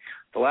 So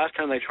the last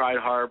time they tried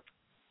HARP,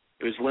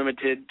 it was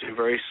limited to a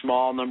very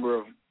small number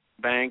of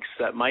banks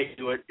that might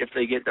do it if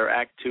they get their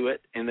act to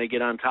it and they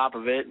get on top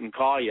of it and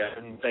call you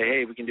and say,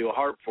 hey, we can do a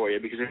HARP for you.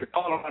 Because if you're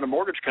calling a lot of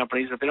mortgage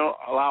companies, if they don't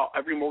allow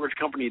every mortgage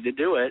company to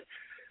do it,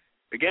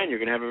 again, you're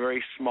going to have a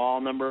very small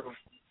number of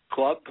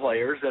club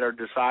players that are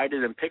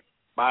decided and picked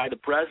by the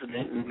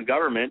president and the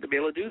government to be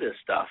able to do this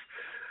stuff.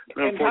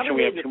 And unfortunately,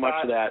 we have too much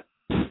of that.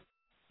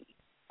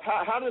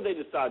 How do they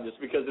decide this?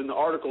 Because in the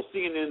article,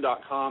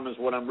 CNN.com is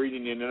what I'm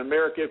reading in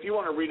America. If you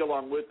want to read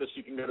along with us,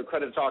 you can go to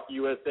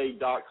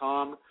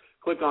CreditTalkUSA.com,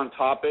 click on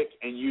topic,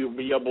 and you'll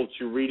be able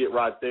to read it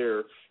right there.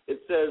 It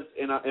says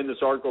in this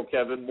article,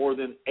 Kevin, more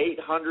than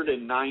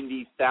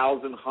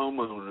 890,000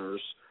 homeowners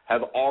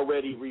have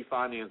already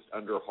refinanced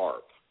under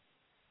HARP.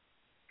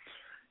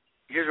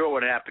 Here's what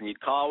would happen.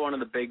 You'd call one of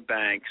the big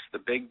banks. The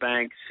big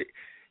banks,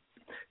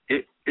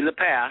 in the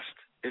past,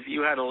 if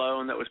you had a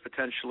loan that was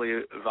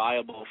potentially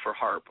viable for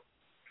HARP,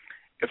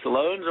 if the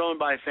loan's owned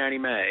by Fannie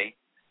Mae,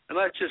 and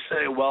let's just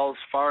say Wells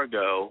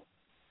Fargo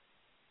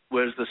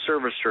was the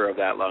servicer of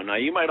that loan. Now,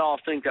 you might all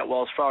think that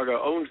Wells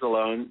Fargo owns the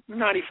loan.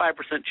 95%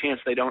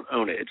 chance they don't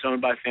own it. It's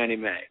owned by Fannie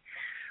Mae.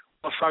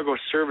 Wells Fargo is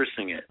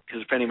servicing it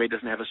because Fannie Mae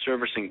doesn't have a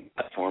servicing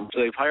platform,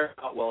 so they've hired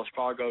out Wells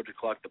Fargo to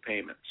collect the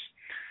payments.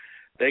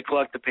 They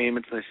collect the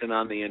payments and they send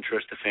on the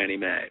interest to Fannie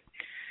Mae.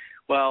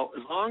 Well,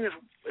 as long as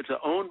it's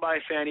owned by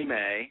Fannie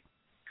Mae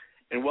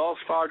and Wells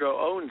Fargo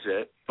owns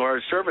it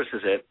or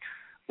services it,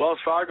 Wells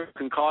Fargo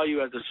can call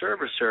you as a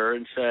servicer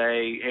and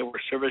say, hey, we're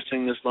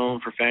servicing this loan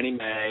for Fannie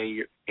Mae,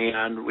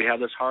 and we have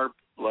this HARP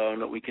loan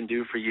that we can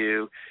do for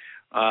you,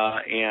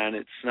 and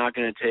it's not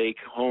going to take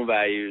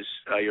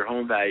your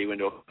home value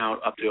into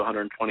account up to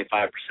 125%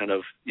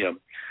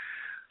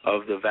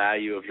 of the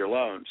value of your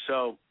loan.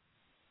 So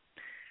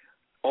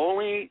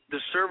only the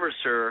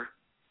servicer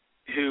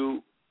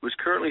who was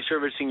currently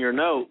servicing your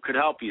note could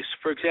help you. So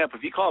for example,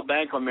 if you called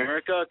Bank of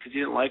America because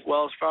you didn't like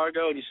Wells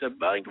Fargo and you said,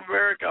 Bank of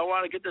America, I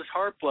want to get this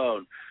HARP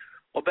loan.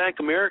 Well, Bank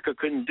of America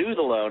couldn't do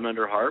the loan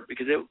under HARP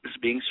because it was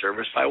being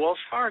serviced by Wells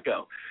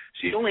Fargo.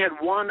 So you only had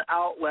one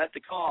outlet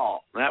to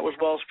call, and that was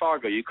Wells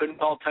Fargo. You couldn't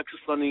call Texas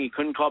Lending. You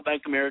couldn't call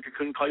Bank of America. You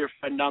couldn't call your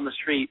friend down the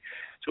street.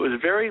 So it was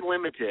very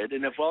limited,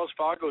 and if Wells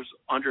Fargo is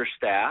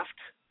understaffed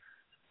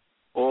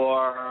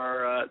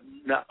or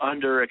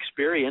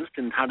under-experienced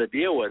in how to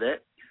deal with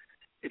it,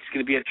 it's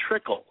going to be a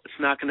trickle. It's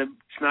not going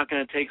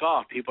to take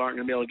off. People aren't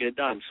going to be able to get it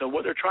done. So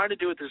what they're trying to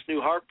do with this new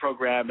HARP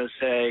program is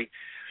say,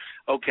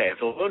 okay, if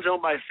the loan's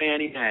owned by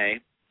Fannie Mae,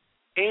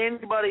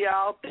 anybody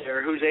out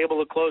there who's able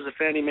to close a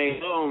Fannie Mae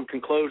loan can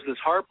close this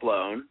HARP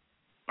loan,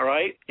 all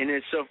right? And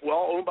it's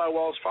owned by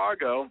Wells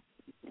Fargo,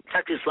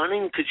 Texas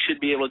Lending should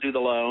be able to do the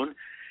loan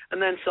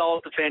and then sell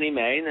it to Fannie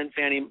Mae, and then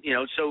Fannie,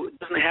 so it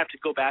doesn't have to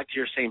go back to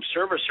your same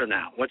servicer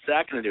now. What's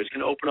that going to do? It's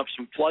going to open up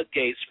some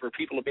floodgates for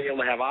people to be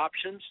able to have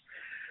options.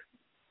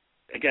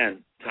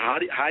 Again, how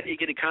do you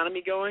get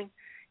economy going?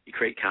 You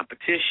create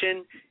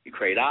competition. You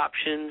create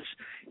options.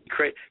 You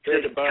create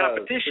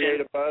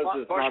competition.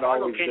 Wells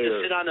Fargo can't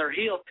just sit on their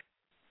heels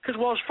because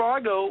Wells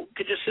Fargo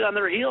could just sit on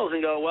their heels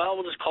and go, well,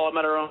 we'll just call them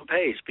at our own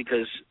pace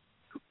because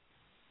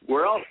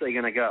where else are they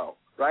going to go,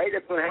 right?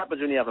 That's what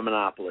happens when you have a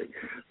monopoly.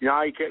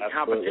 Now you get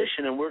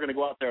competition, and we're going to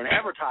go out there and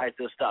advertise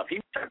this stuff.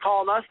 You start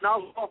calling us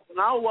now.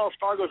 Wells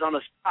Fargo's on the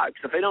spot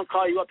because if they don't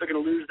call you up, they're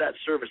going to lose that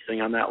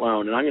servicing on that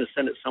loan, and I'm going to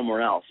send it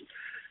somewhere else.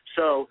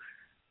 So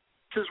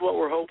this is what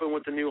we're hoping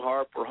with the new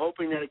HARP. We're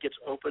hoping that it gets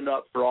opened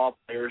up for all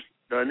players.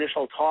 The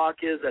initial talk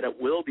is that it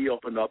will be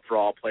opened up for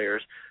all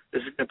players.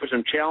 This is going to put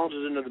some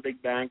challenges into the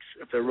big banks.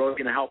 If they're really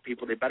going to help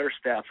people, they better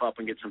staff up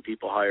and get some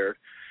people hired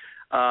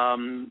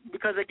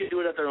because they can do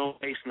it at their own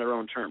pace and their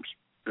own terms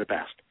in the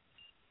past.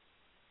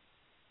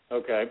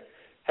 Okay.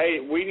 Hey,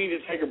 we need to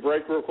take a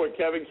break real quick,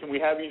 Kevin. Can we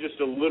have you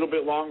just a little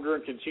bit longer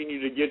and continue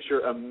to get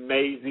your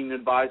amazing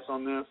advice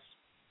on this?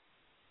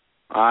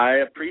 I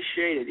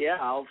appreciate it. Yeah,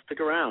 I'll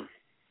stick around.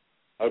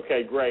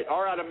 Okay, great.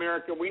 All right,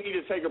 America, we need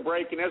to take a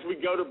break. And as we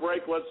go to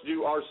break, let's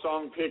do our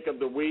song pick of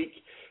the week.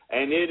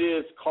 And it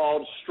is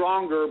called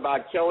Stronger by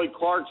Kelly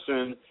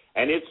Clarkson.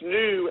 And it's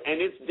new,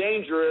 and it's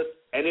dangerous,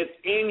 and it's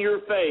in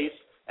your face.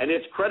 And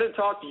it's Credit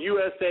Talk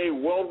USA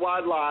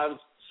Worldwide Live's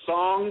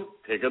song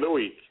pick of the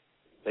week.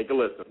 Take a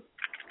listen.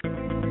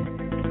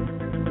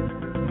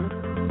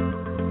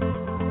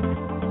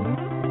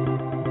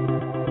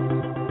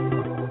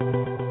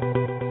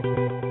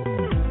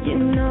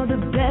 The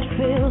bed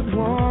feels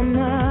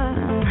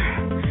warmer,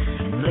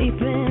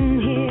 sleeping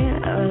here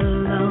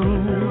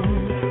alone.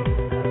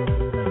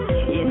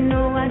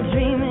 I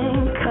dream in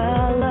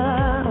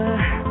color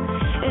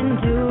and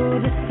do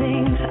the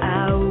things I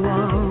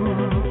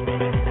want.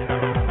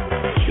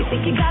 You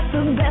think you got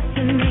the best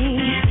of me,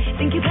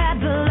 think you've had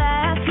the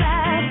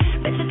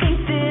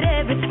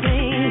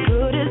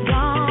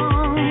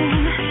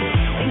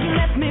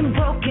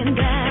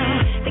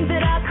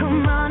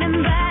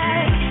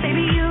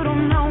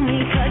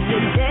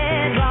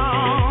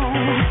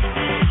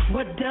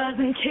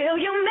doesn't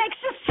kill you makes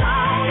you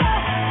stronger.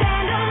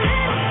 Stand a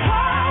little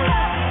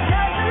taller.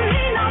 Doesn't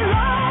mean I'm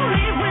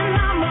lonely when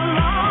I'm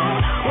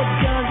alone. What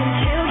doesn't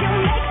kill you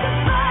makes you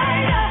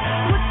fighter.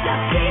 What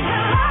just keeps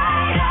you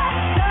lighter.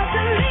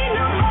 Doesn't mean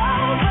I'm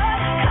over,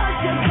 'cause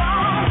you're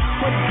gone.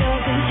 What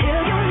doesn't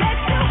kill you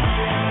makes you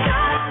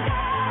stronger.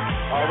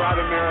 All right,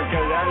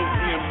 America, that is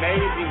the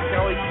amazing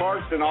Kelly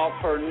Clarkson off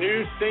her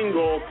new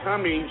single,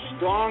 Coming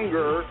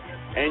Stronger,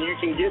 and you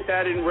can get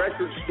that in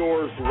record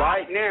stores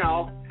right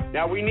now.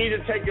 Now, we need to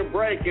take a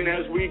break, and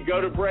as we go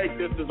to break,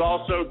 this is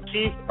also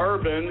Keith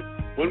Urban.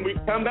 When we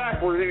come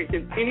back, we're going to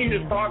continue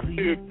to talk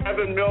to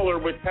Kevin Miller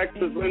with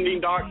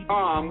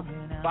TexasLending.com,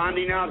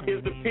 finding out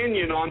his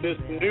opinion on this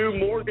new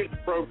mortgage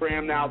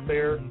program out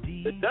there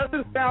that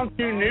doesn't sound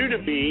too new to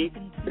me.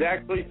 It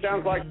actually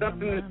sounds like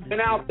something that's been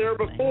out there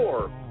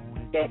before.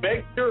 So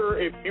make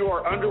sure if you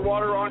are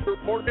underwater on your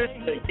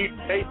mortgage that you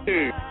stay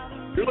tuned.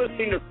 You're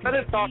listening to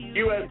Credit Talk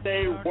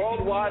USA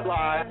Worldwide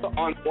Live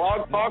on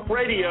Blog Talk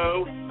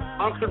Radio,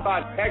 sponsored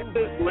by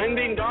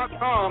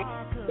TexasLending.com.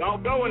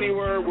 Don't go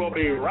anywhere. We'll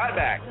be right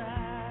back.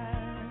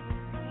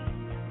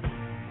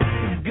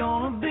 It's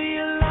gonna be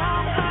a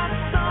long, hot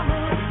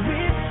summer.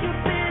 Wish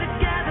you'd be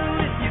together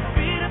with your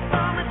feet up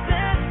on the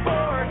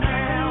dashboard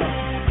now.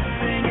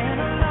 Singing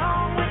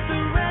along with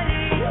the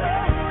radio.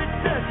 It's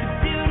such a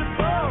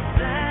beautiful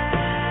sound.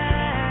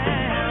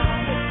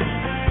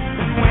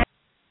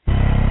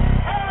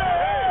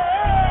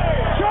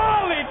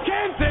 Charlie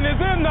Kenton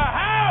is in the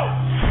house!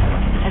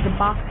 As a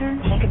boxer,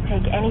 they could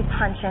take any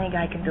punch any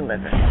guy could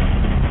deliver.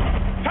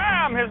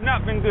 Time has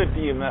not been good to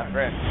you, my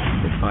friend.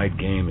 The fight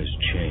game has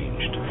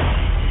changed.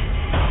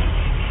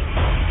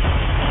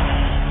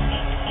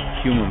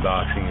 Human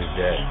boxing is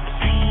dead.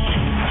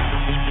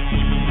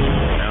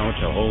 Now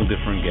it's a whole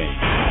different game.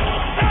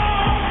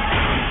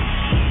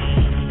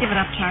 Give it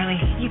up,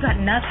 Charlie. You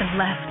got nothing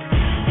left.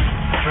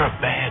 You're a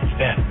bad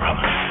vet,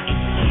 brother.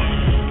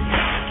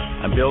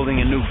 I'm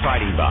building a new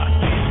fighting bot.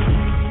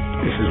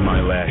 This is my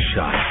last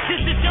shot.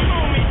 This is your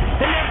moment,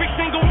 and every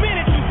single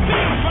minute you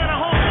feel trying to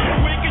hold on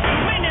quick as you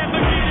may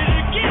never get it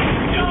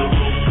again. Till the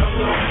roof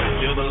comes up,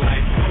 till the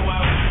lights go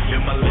out,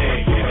 till my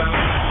legs give out,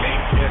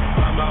 can't just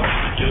climb out,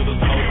 till the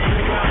smoke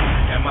clear out,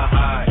 and my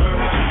eyes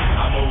burn out.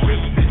 I'ma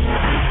rip this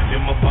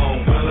till my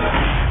bone will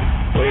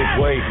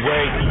out. Wait.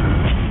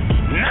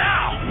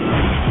 Now!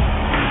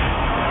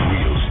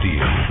 Real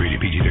Steel,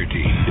 rated PG-13.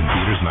 In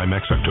theaters and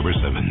IMAX October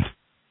 7th.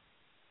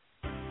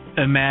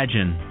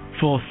 Imagine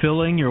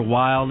fulfilling your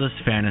wildest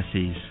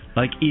fantasies,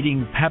 like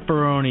eating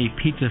pepperoni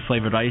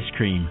pizza-flavored ice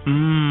cream.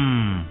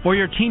 Or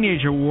your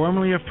teenager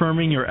warmly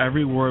affirming your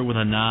every word with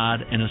a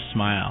nod and a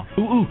smile.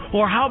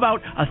 Or how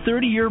about a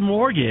 30-year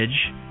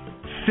mortgage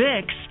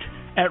fixed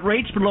at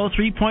rates below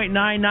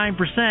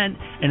 3.99%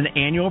 and an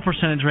annual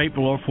percentage rate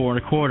below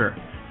 4.25%.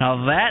 Now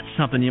that's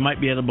something you might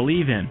be able to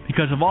believe in.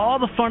 Because of all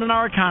the fun in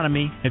our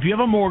economy, if you have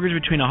a mortgage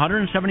between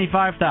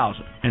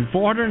 $175,000 and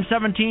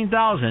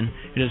 $417,000,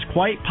 it is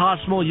quite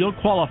possible you'll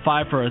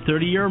qualify for a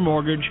 30-year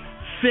mortgage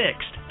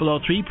fixed below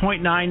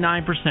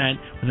 3.99%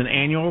 with an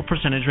annual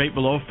percentage rate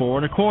below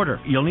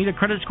 4.25%. You'll need a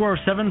credit score of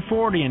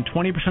 740 and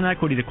 20%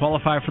 equity to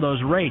qualify for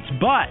those rates,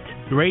 but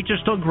the rates are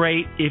still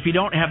great if you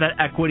don't have that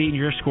equity and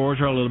your scores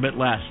are a little bit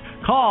less.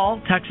 Call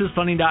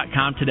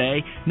TexasLending.com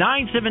today,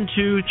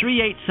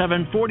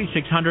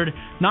 972-387-4600,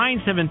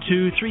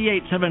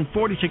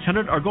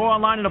 972-387-4600, or go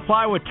online and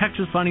apply with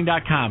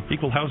TexasLending.com.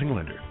 Equal housing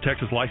lender.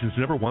 Texas license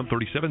number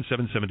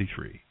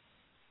 137773.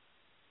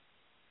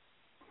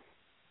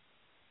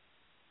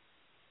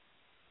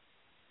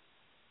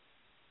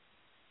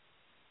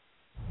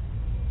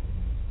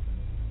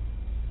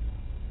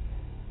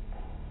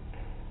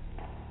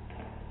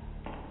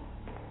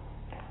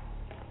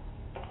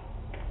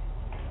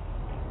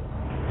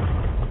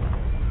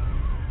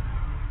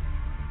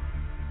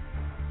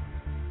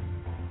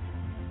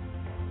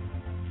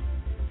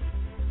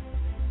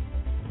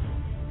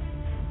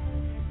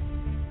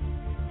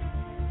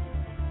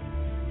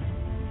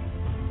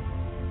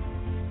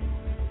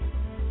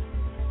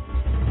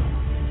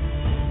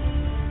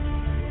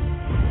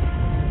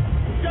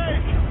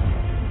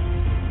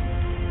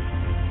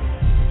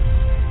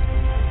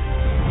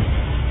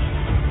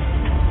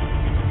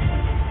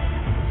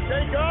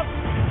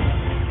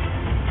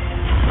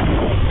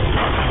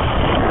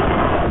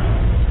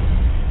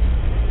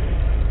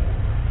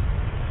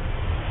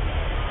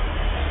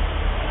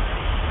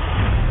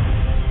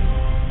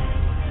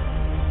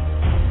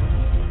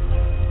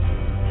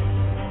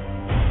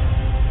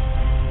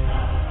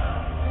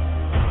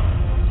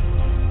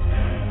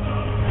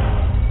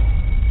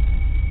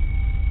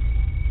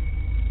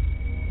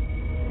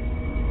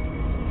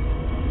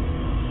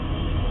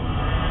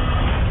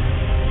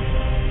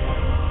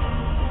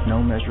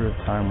 Measure of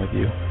time with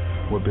you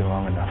would be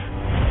long enough.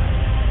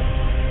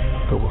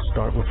 But we'll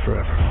start with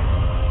forever.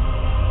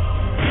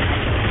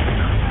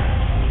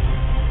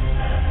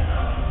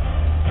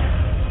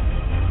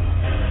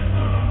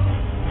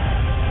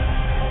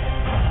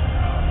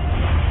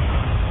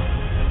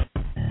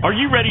 Are Are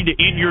you ready to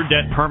end your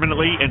debt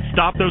permanently and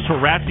stop those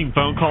harassing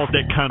phone calls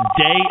that come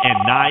day and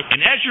night?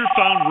 And as your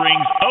phone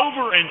rings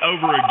over and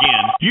over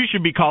again, you should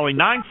be calling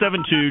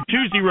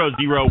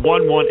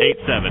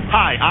 972-200-1187.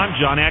 Hi, I'm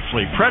John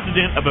Ashley,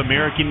 President of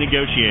American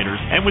Negotiators.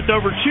 And with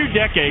over 2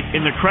 decades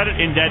in the credit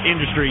and debt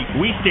industry,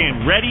 we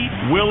stand ready,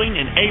 willing,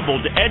 and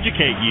able to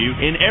educate you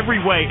in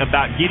every way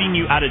about getting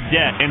you out of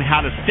debt and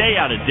how to stay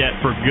out of debt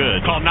for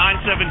good. Call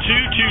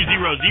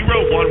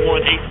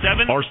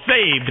 972-200-1187 or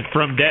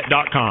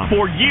savedfromdebt.com.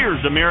 For years,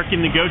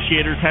 American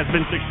Negotiators has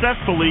been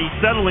successfully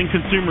settling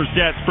consumers'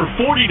 debts for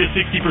 40 to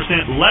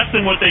 60% less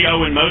than what they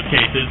owe in most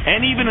cases,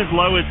 and even as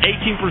low as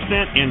 18%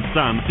 in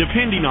some,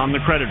 depending on the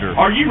creditor.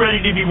 Are you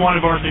ready to be one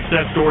of our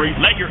success stories?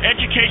 Let your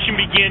education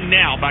begin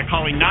now by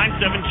calling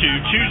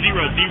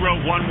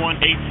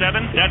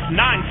 972-200-1187. That's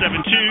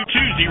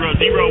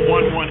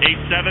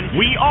 972-200-1187.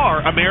 We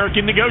are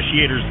American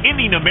Negotiators,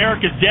 ending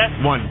America's debt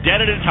one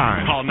debt at a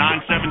time. Call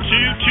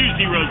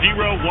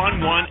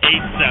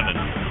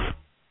 972-200-1187.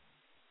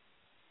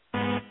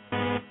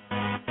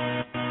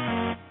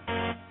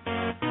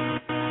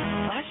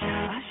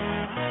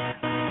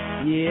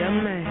 Yeah,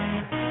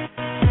 man.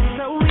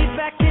 So we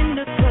back in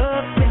the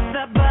club with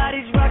our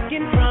bodies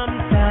rocking from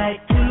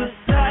side to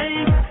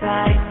side,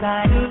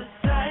 side to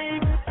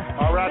side.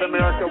 All right,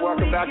 America,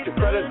 welcome back to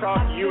Credit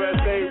Talk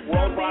USA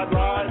Worldwide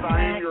Live.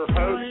 I am your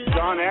host,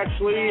 John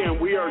Ashley, and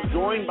we are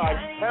joined by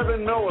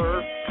Kevin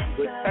Miller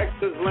with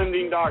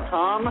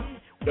TexasLending.com.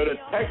 Go to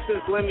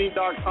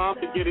TexasLending.com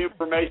to get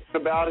information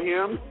about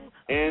him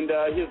and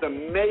his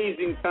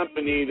amazing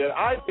company that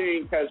I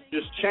think has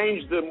just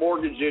changed the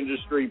mortgage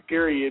industry,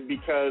 period,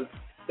 because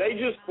they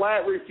just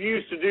flat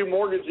refuse to do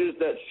mortgages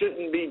that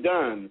shouldn't be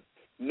done.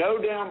 No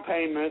down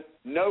payment,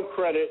 no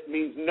credit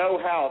means no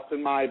house,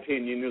 in my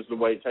opinion, is the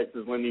way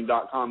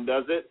TexasLending.com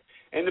does it.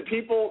 And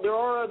there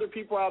are other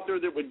people out there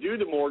that would do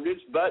the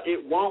mortgage, but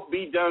it won't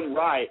be done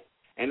right.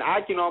 And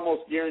I can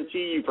almost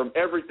guarantee you from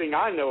everything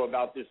I know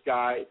about this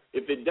guy,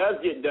 if it does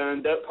get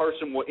done, that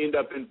person will end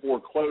up in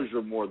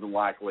foreclosure more than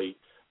likely.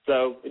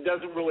 So it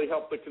doesn't really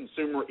help the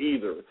consumer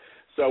either.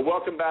 So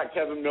welcome back,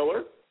 Kevin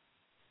Miller.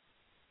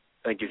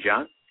 Thank you,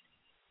 John.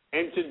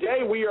 And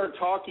today we are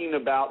talking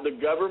about the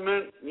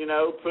government,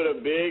 put a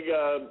big,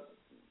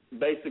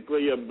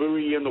 basically a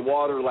buoy in the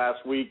water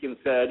last week and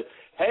said,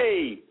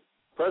 hey,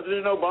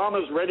 President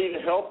Obama's ready to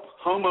help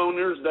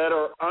homeowners that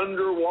are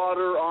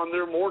underwater on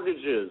their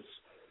mortgages.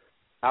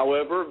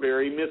 However,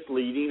 very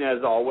misleading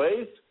as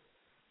always.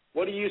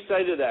 What do you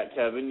say to that,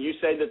 Kevin? You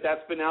say that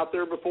that's been out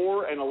there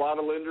before and a lot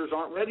of lenders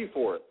aren't ready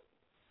for it.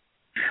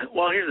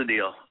 Well, here's the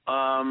deal.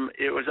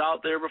 It was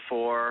out there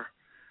before.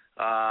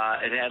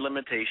 It had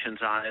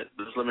limitations on it.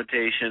 Those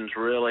limitations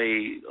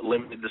really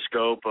limited the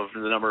scope of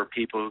the number of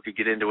people who could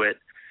get into it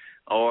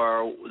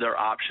or their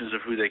options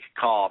of who they could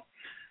call.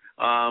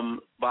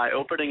 By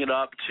opening it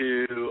up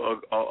to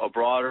a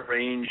broader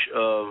range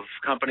of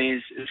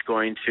companies, it's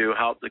going to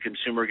help the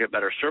consumer get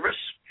better service.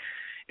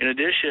 In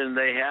addition,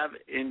 they have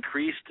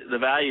increased the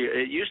value.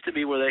 It used to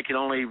be where they could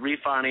only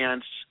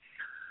refinance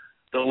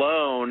the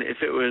loan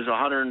if it was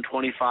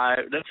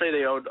 $125,000. Let's say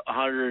they owed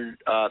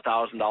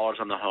 $100,000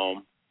 on the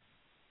home,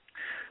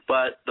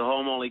 but the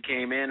home only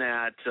came in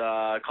at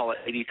call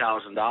it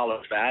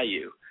 $80,000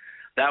 value.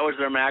 That was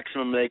their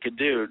maximum they could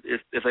do.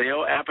 If they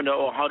happen to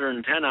owe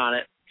 $110,000 on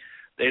it,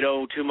 they'd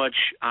owe too much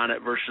on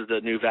it versus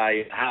the new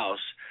value of the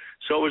house.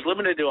 So it was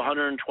limited to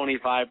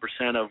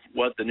 125% of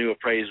what the new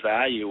appraised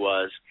value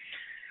was.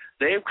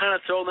 They've kind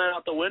of thrown that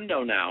out the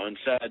window now and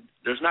said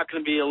there's not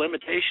going to be a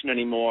limitation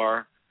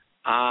anymore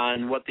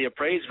on what the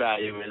appraised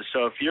value is.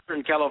 So if you're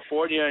in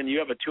California and you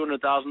have a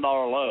 $200,000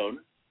 loan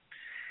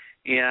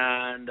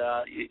and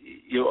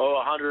you owe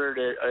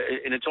 $100,000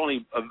 and it's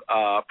only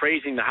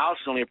appraising, the house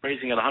is only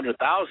appraising at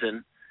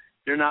 $100,000,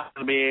 you're not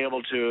going to be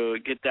able to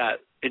get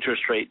that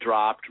interest rate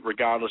dropped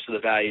regardless of the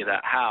value of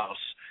that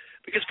house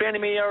because Fannie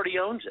Mae already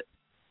owns it.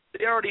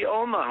 They already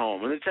own the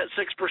home, and it's at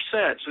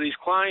 6%. So these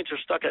clients are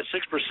stuck at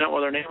 6% while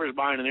their neighbor's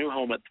buying a new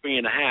home at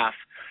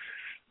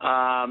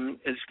 3.5%.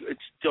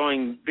 It's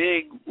throwing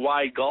big,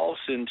 wide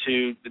gulfs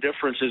into the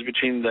differences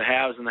between the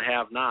haves and the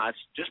have-nots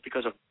just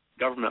because of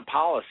government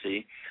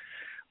policy.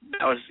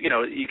 That was,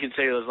 you can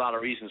say there's a lot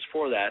of reasons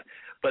for that.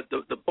 But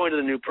the point of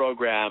the new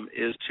program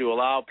is to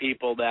allow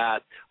people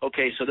that,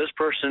 okay, so this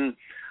person,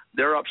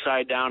 they're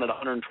upside down at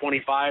 125%.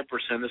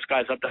 This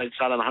guy's upside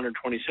down on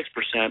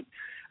 126%.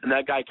 And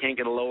that guy can't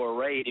get a lower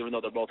rate even though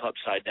they're both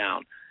upside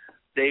down.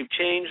 They've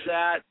changed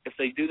that. If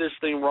they do this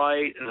thing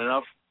right and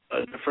enough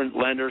different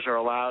lenders are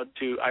allowed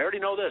to – I already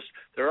know this.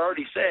 They're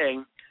already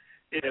saying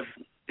if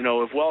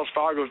Wells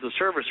Fargo is the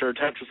servicer,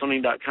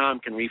 TexasLending.com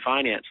can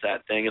refinance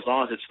that thing as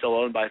long as it's still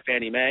owned by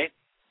Fannie Mae.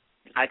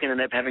 I can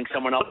end up having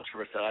someone else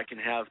service it. I can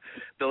have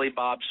Billy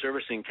Bob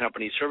Servicing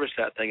Company service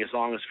that thing as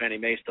long as Fannie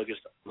Mae still gets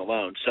the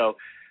loan. So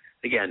 –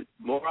 again,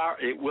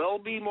 it will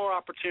be more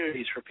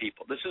opportunities for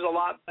people. This is a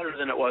lot better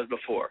than it was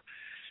before.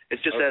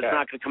 It's just that it's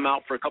not going to come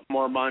out for a couple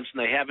more months,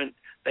 and they haven't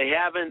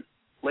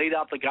laid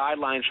out the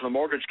guidelines for the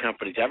mortgage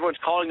companies. Everyone's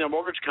calling their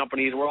mortgage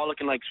companies. We're all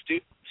looking like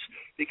students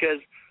because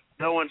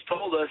no one's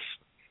told us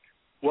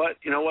what's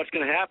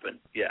going to happen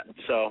yet.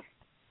 So,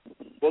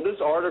 well, this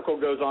article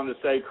goes on to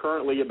say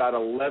currently about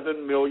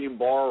 11 million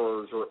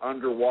borrowers are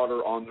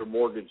underwater on their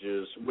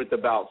mortgages, with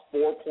about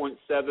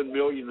 4.7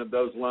 million of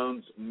those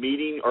loans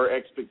meeting or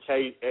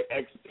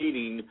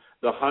exceeding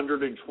the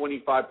 125%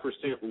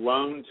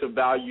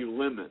 loan-to-value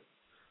limit.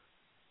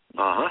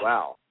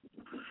 Wow.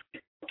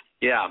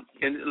 Yeah,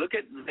 and look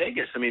at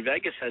Vegas. I mean,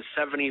 Vegas has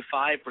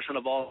 75%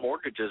 of all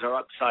mortgages are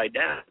upside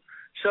down.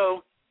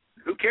 So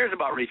who cares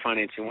about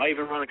refinancing? Why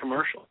even run a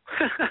commercial?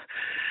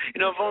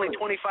 If only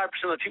 25%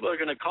 of the people are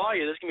going to call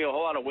you, there's going to be a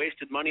whole lot of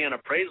wasted money on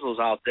appraisals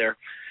out there.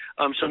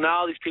 So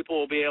now these people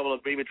will be able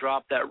to maybe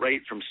drop that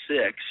rate from 6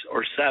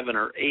 or 7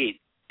 or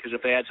 8, because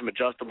if they had some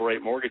adjustable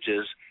rate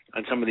mortgages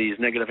on some of these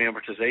negative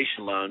amortization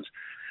loans,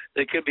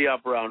 they could be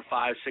up around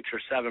 5, 6,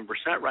 or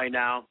 7% right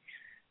now.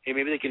 Hey,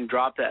 maybe they can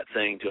drop that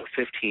thing to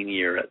a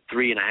 15-year at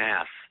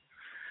 3.5.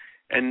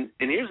 And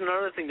here's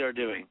another thing they're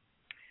doing.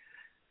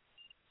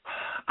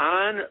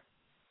 On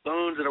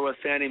loans that are with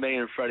Fannie Mae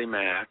and Freddie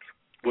Mac,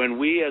 when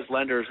we as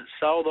lenders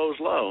sell those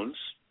loans,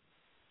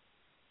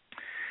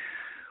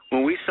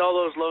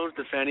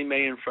 to Fannie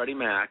Mae and Freddie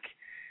Mac,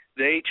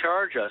 they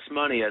charge us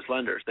money as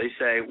lenders. They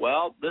say,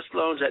 well, this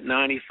loan's at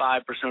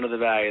 95% of the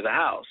value of the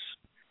house,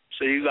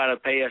 so you got to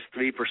pay us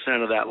 3%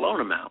 of that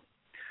loan amount.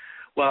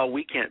 Well,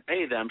 we can't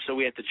pay them, so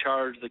we have to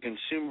charge the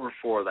consumer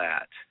for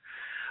that.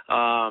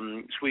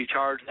 So we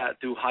charge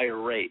that through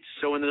higher rates.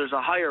 So when there's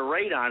a higher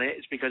rate on it,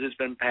 it's because it's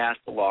been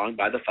passed along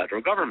by the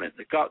federal government.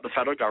 The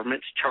federal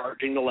government's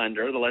charging the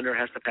lender. The lender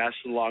has to pass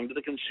it along to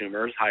the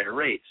consumer as higher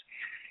rates.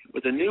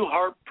 With the new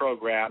HARP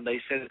program,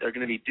 they said that they're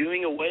going to be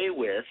doing away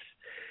with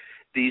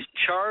these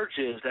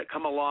charges that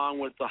come along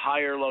with the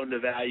higher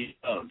loan-to-value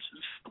loans.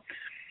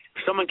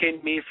 If someone came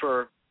to me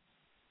for,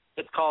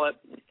 let's call it,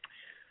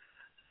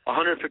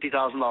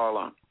 $150,000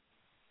 loan.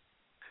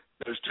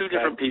 There's two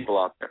different people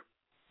out there.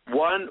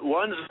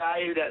 One's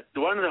valued at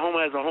the home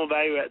has a home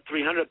value at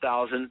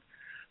 $300,000.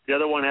 The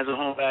other one has a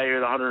home value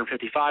at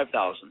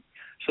 $155,000.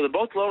 So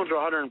both loans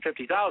are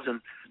 $150,000.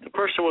 The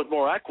person with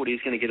more equity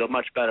is going to get a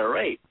much better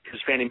rate because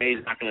Fannie Mae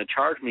is not going to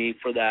charge me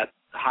for that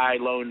high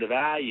loan to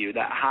value,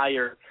 that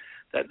higher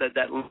that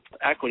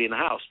equity in the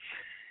house.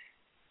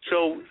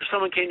 So if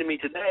someone came to me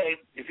today,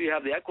 if you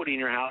have the equity in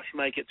your house, you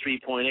might get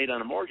 3.8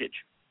 on a mortgage.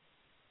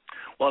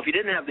 Well, if you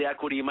didn't have the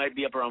equity, you might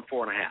be up around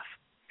 4.5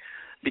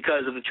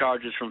 because of the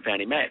charges from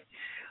Fannie Mae.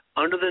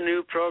 Under the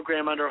new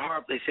program under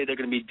HARP, they say they're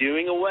going to be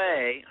doing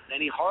away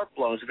any HARP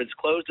loans. If it's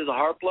closed as a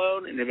HARP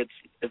loan and if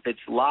it's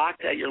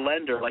locked at your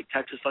lender, like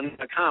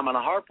TexasLending.com on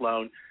a HARP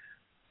loan,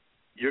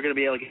 you're going to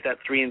be able to get that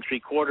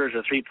 3.75 or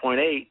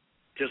 3.8,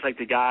 just like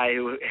the guy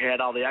who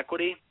had all the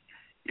equity.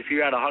 If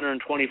you're at 125%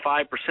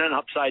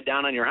 upside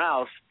down on your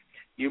house,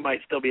 you might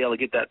still be able to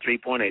get that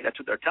 3.8. That's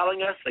what they're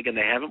telling us. Again,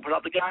 they haven't put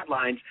out the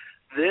guidelines.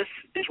 This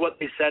is what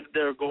they said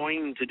they're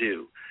going to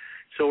do.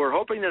 So we're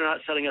hoping they're not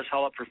setting us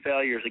all up for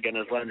failures again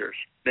as lenders,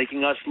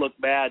 making us look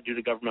bad due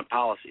to government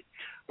policy.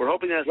 We're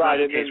hoping that's not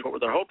the case. What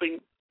they're hoping,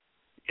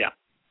 yeah.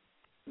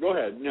 Go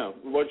ahead. No,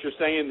 what you're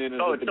saying then is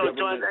that the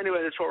government... Anyway,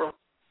 that's what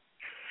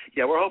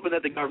we're hoping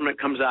that the government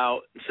comes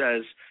out and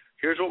says,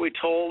 here's what we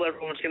told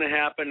everyone's going to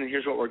happen, and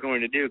here's what we're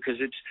going to do. Because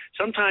it's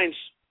sometimes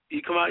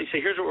you come out and you say,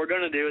 here's what we're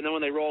going to do, and then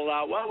when they roll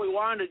out, well, we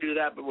wanted to do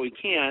that, but we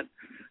can't,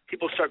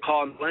 people start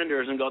calling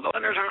lenders and go, the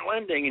lenders aren't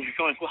lending, and you're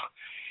going, well,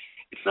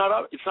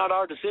 it's not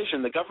our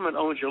decision. The government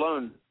owns your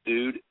loan,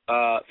 dude.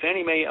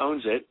 Fannie Mae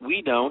owns it.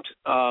 We don't.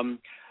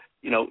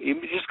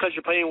 Just because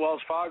you're paying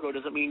Wells Fargo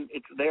doesn't mean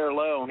it's their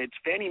loan. It's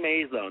Fannie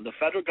Mae's loan. The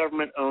federal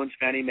government owns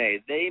Fannie Mae.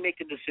 They make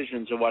the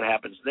decisions of what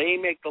happens. They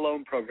make the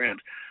loan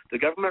programs. The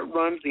government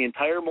runs the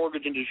entire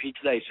mortgage industry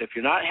today. So if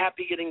you're not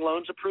happy getting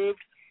loans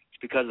approved,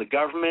 it's because the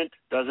government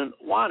doesn't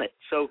want it.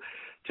 So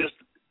just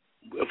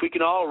if we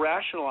can all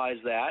rationalize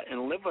that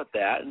and live with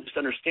that and just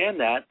understand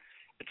that,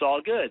 it's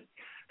all good.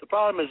 The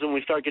problem is when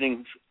we start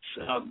getting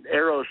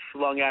arrows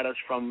slung at us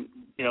from,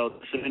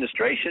 this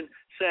administration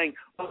saying,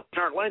 well, they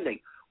aren't lending.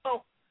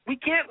 Well, we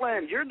can't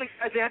lend. You're the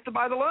guys that have to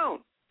buy the loan.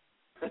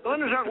 The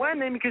lenders aren't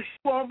lending because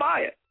you won't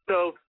buy it.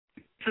 So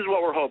this is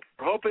what we're hoping.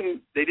 We're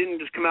hoping they didn't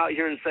just come out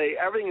here and say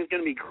everything is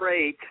going to be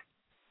great,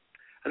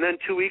 and then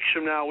 2 weeks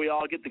from now we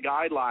all get the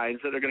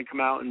guidelines that are going to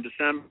come out in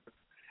December.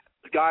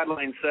 The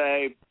guidelines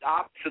say the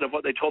opposite of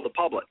what they told the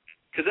public,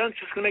 because then it's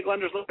just going to make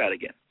lenders look bad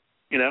again,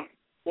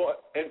 Well,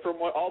 and from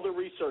all the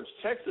research,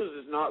 Texas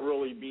is not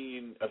really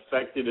being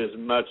affected as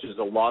much as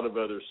a lot of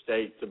other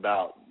states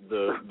about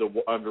the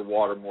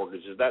underwater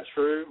mortgages. Is that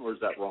true or is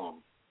that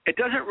wrong? It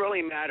doesn't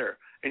really matter,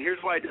 and here's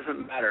why it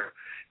doesn't matter.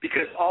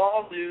 Because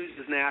all news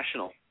is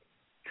national.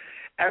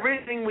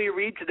 Everything we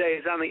read today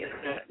is on the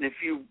internet, and if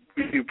you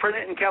print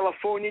it in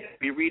California,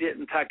 you read it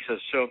in Texas.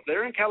 So if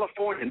they're in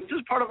California, this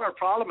is part of our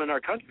problem in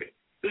our country.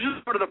 This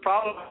is part of the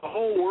problem. The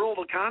whole world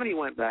economy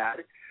went bad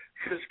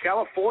because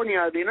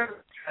California, the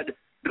internet said,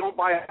 don't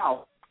buy a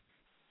house.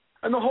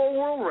 And the whole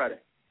world read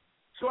it.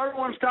 So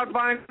everyone stopped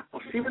buying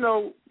houses. Even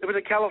though it was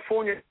a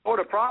California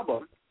Florida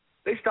problem,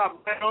 they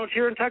stopped buying homes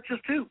here in Texas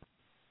too.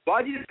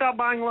 Why did you stop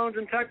buying loans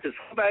in Texas?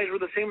 Home values were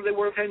the same as they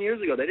were 10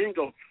 years ago. They didn't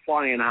go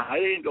flying high.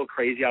 They didn't go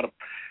crazy out of.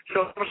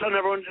 So all of a sudden,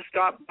 everyone just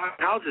stopped buying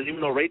houses, even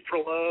though rates were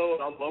low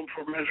and all the loan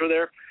programs were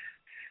there.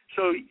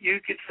 So you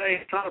could say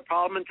it's not a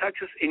problem in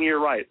Texas, and you're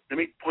right. Let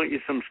me point you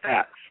some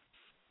stats.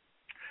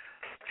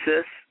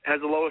 Texas has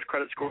the lowest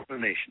credit score in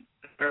the nation.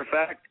 As a matter of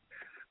fact,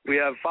 we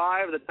have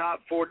 5 of the top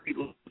 40.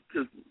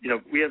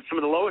 We have some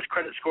of the lowest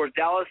credit scores.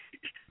 Dallas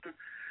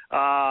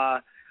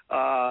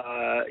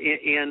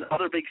and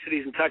other big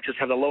cities in Texas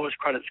have the lowest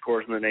credit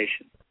scores in the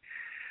nation.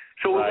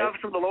 So we have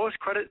some of the lowest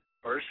credit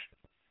scores.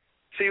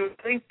 So you would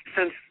think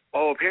since,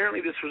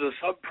 apparently this was a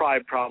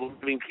subprime problem,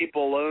 giving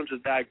people loans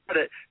with bad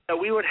credit, that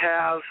we would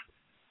have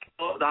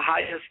the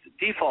highest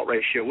default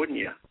ratio, wouldn't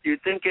you?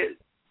 You'd think it,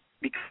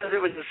 because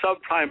it was a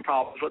subprime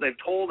problem, what they've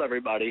told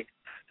everybody,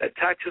 that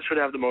Texas would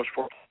have the most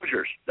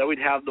foreclosures, that we'd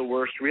have the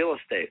worst real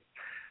estate.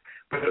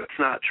 But it's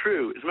not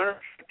true. As a matter of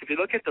fact, if you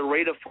look at the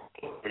rate of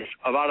foreclosures,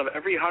 out of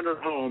every 100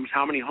 homes,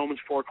 how many homes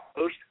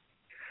foreclosed?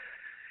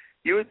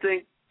 You would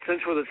think,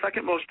 since we're the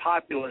second most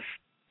populous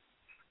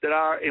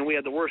and we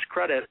had the worst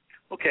credit,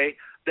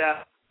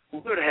 that we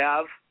would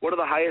have what are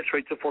the highest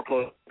rates of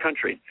foreclosure in the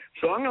country.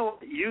 So I'm going to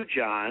let you,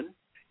 John,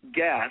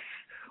 guess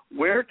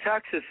where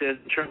Texas is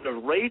in terms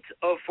of rate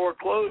of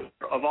foreclosure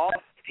of all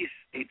 50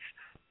 states.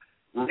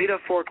 Rate of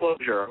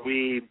foreclosure. What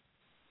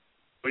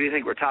do you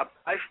think? We're top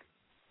 5?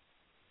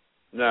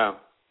 No.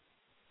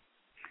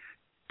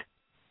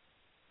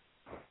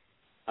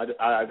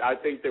 I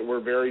think that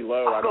we're very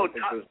low. I don't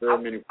think there's very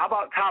many. How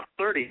about top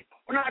 30?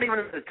 We're not even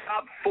in the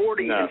top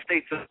 40 in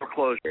states of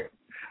foreclosure.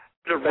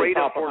 The rate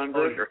of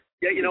foreclosure.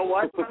 Yeah, you know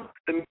what?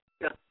 The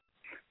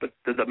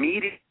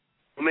media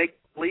will make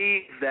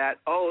believe that,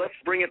 let's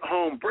bring it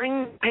home.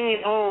 Bring pain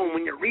home.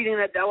 When you're reading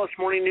that Dallas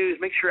Morning News,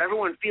 make sure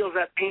everyone feels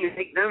that pain.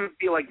 Make them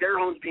feel like their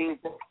home's being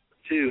foreclosed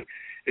too.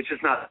 It's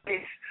just not the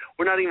case.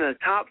 We're not even in the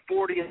top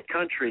 40 in the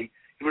country,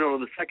 even though we're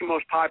the second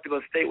most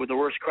populous state with the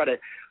worst credit,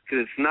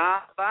 because it's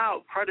not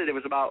about credit. It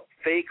was about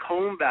fake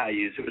home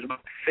values. It was about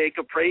fake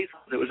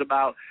appraisals. It was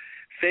about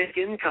fake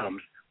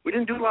incomes. We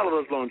didn't do a lot of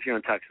those loans here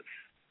in Texas.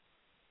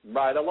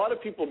 Right. A lot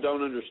of people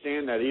don't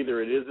understand that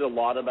either. It is a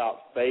lot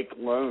about fake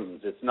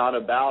loans. It's not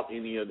about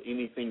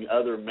anything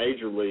other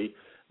majorly,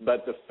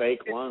 but the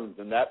fake loans,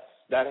 and that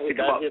hits it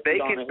on the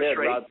head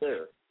right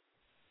there.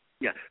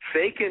 Yeah,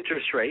 fake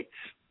interest rates,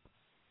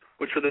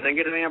 which were the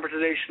negative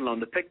amortization loan,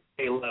 the PIK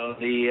loan,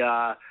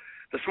 the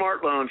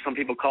smart loan, some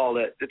people called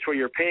it. It's where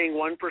you're paying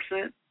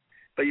 1%,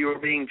 but you were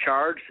being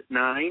charged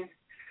 9%,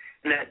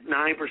 and that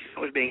 9%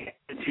 was being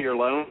added to your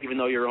loan, even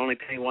though you're only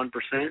paying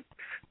 1%.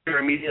 You're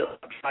immediately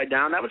upside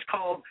down. That was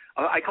called,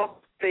 I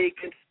call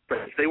fake interest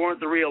rates. They weren't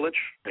the real interest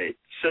rate.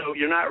 So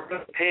you're not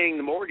really paying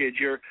the mortgage.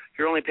 You're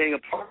only paying a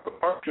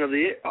portion of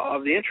the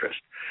interest.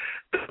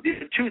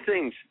 These are two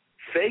things: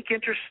 fake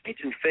interest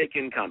rates and fake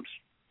incomes.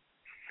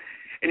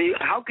 And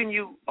how can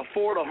you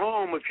afford a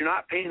home if you're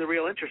not paying the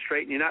real interest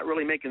rate and you're not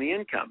really making the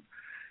income?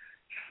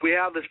 We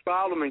have this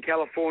problem in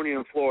California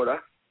and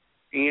Florida,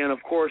 and of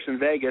course in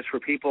Vegas, where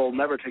people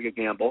never take a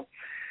gamble.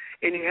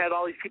 And you had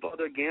all these people out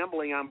there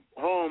gambling on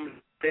homes,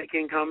 fake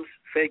incomes,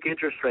 fake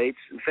interest rates,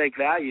 and fake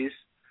values.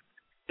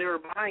 They were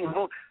buying a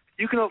home.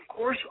 You can, of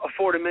course,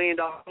 afford $1 million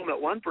home at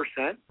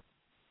 1%.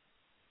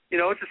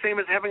 It's the same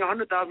as having a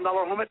 $100,000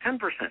 home at 10%.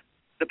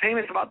 The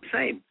payment's about the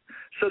same.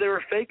 So they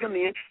were faking the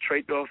interest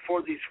rate to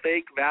afford these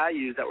fake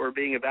values that were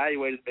being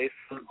evaluated based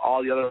on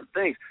all the other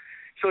things.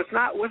 So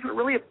wasn't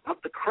really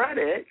about the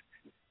credit.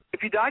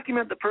 If you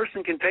document the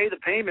person can pay the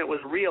payment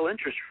with a real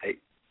interest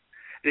rate,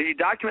 if you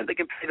document they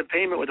can pay the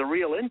payment with a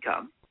real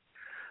income,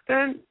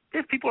 then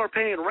if people are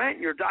paying rent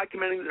and you're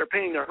documenting that they're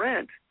paying their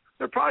rent,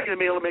 they're probably going to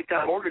be able to make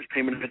that mortgage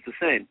payment if it's the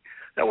same.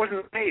 That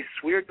wasn't the case.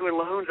 We were doing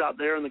loans out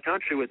there in the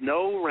country with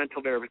no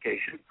rental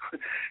verification.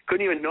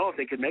 Couldn't even know if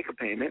they could make a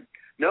payment.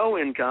 No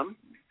income.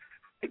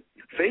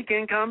 Fake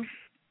incomes.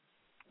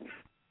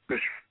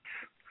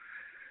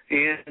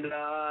 And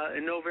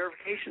no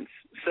verifications.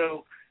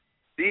 So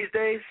these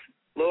days,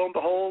 lo and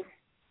behold,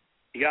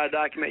 you got to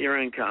document your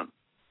income.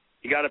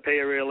 You got to pay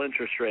a real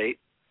interest rate,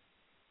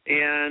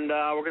 and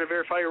we're going to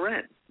verify your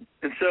rent.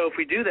 And so if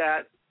we do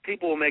that,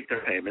 people will make their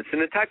payments.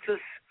 And in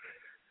Texas,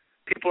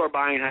 people are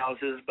buying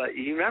houses, but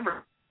you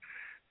remember,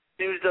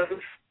 news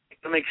doesn't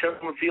make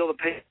everyone feel the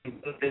pain.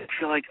 They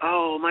feel like,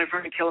 my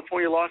friend in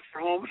California lost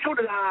their home. So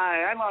did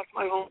I. I lost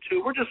my home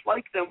too. We're just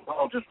like them. We're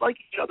all just like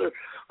each other.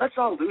 Let's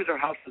all lose our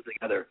houses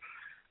together.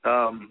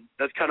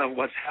 That's kind of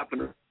what's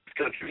happened in this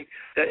country.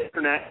 The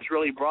internet has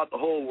really brought the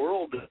whole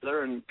world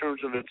together in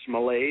terms of its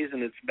malaise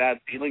and its bad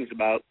feelings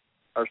about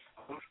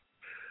ourselves.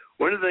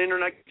 When did the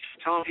internet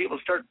tell people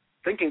to start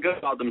thinking good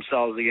about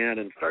themselves again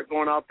and start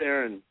going out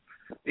there and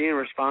being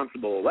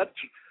responsible?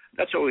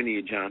 That's what we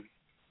need, John.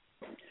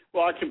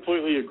 Well, I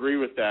completely agree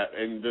with that.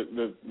 And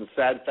the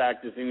sad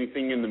fact is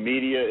anything in the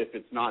media, if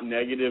it's not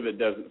negative, it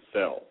doesn't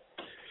sell.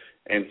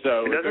 And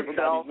so if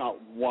everybody's not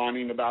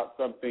whining about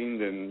something,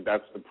 then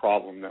that's the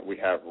problem that we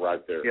have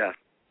right there. Yeah.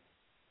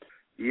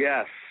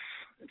 Yes.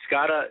 It's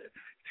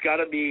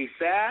gotta be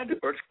sad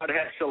or it's gotta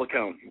have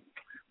silicone.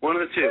 One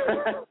of the two.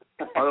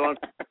 Other one,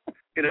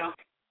 you know,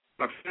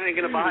 my friend ain't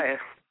gonna buy it.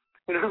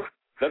 You know.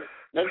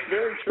 That's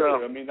very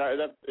true. I mean,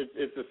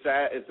 it's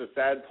a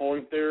sad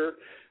point there.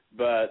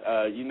 But,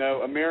 you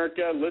know,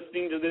 America,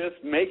 listening to this,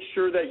 make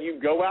sure that you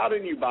go out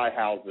and you buy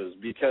houses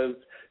because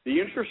the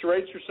interest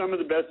rates are some of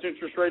the best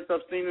interest rates I've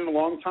seen in a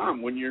long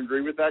time. Wouldn't you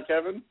agree with that,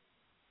 Kevin?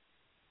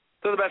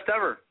 They're the best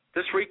ever.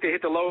 This week they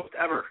hit the lowest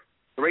ever.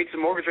 The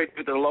mortgage rates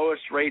hit the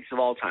lowest rates of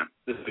all time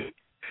this week.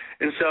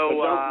 And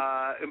so,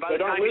 and by the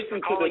time you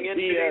start calling in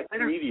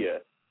BS media.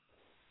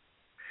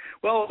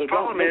 Well, the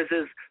problem is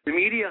the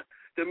media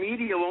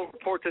won't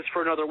report this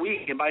for another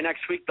week, and by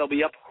next week they'll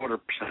be up 0.25%.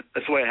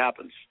 That's the way it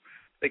happens.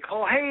 They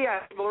call, hey,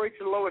 the rates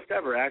are the lowest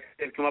ever. Actually,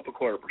 they've come up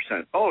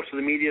 0.25%. Oh, so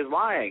the media is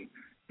lying.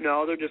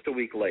 No, they're just a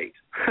week late.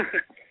 And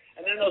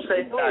then they'll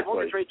say, oh, the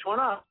mortgage rates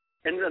went up,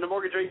 and the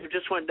mortgage rates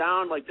just went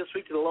down like this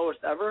week to the lowest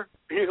ever.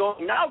 And you go,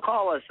 now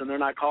call us, and they're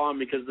not calling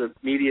because the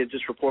media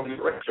just reporting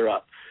the rates are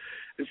up.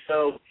 And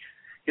so,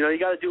 you know, you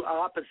got to do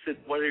opposite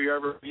whether you're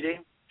ever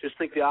reading. Just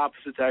think the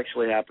opposite's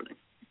actually happening.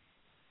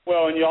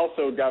 Well, and you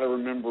also got to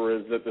remember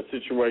is that the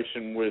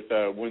situation with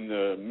when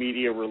the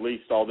media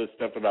released all this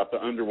stuff about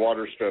the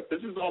underwater stuff,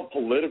 this is all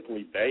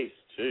politically based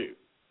too.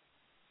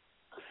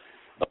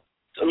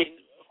 I mean,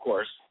 of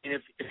course,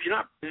 if you're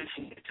not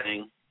producing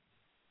anything,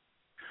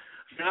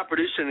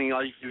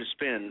 all you can do is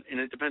spin, and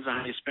it depends on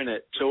how you spin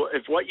it. So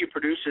if what you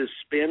produce is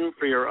spin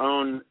for your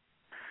own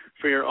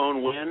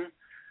win,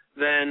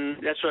 then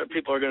that's what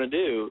people are going to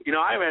do. You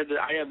know, I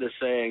have this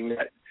saying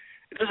that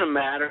it doesn't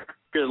matter if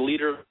you're the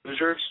leader of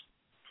losers.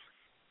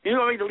 You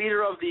know, the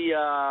leader of the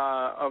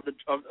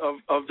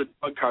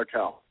drug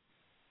cartel.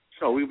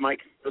 So we might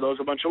consider those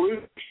a bunch of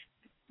losers.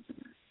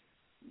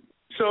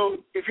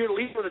 So if you're the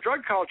leader of the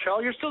drug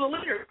cartel, you're still the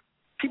leader.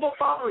 People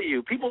follow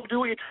you. People do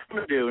what you tell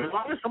them to do. And as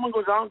long as someone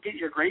goes out and get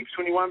your grapes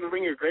when you want them to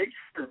bring your grapes,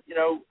 or, you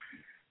know,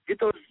 get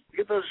those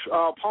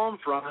palm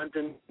front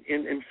and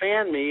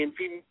fan me and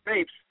feed me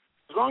grapes.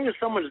 As long as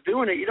someone's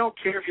doing it, you don't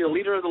care if you're the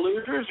leader of the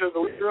losers or the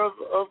leader of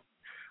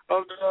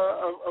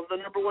the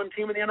number one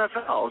team in the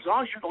NFL, as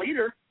long as you're the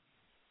leader.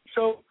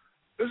 So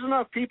there's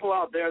enough people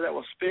out there that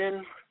will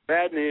spin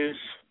bad news,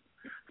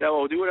 that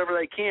will do whatever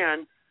they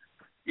can,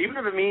 even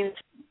if it means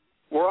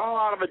we're all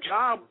out of a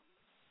job,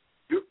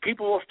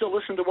 people will still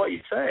listen to what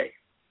you say.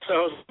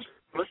 So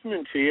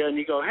listening to you and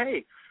you go,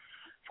 hey,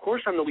 of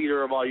course I'm the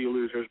leader of all you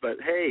losers, but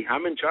hey,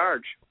 I'm in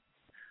charge.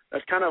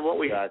 That's kind of what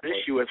we have an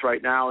issue with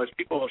right now is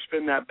people will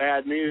spin that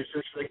bad news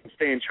just so they can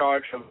stay in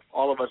charge of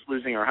all of us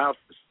losing our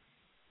houses.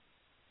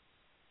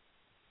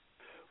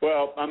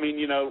 Well, I mean,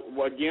 you know,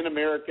 again,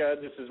 America,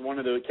 this is one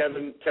of the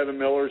Kevin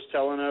Miller's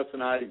telling us,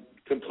 and I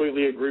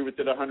completely agree with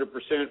it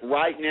 100%.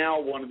 Right now,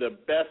 one of the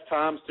best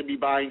times to be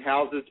buying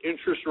houses.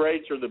 Interest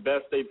rates are the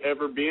best they've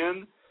ever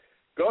been.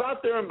 Go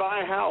out there and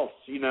buy a house,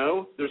 you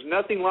know. There's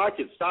nothing like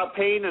it. Stop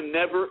paying a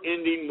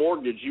never-ending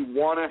mortgage. You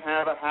want to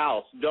have a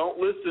house. Don't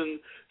listen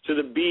to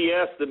the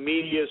BS the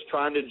media is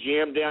trying to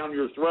jam down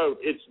your throat.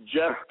 It's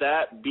just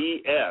that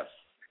BS.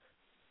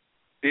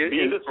 Be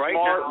the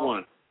smart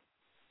one.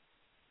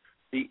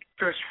 The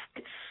interest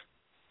rates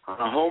on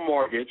a home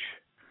mortgage,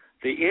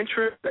 the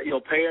interest that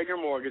you'll pay on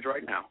your mortgage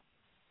right now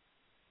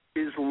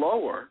is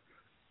lower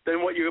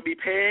than what you'll be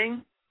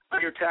paying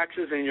on your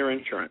taxes and your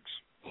insurance.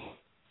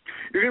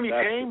 You're going to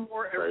be paying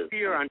more every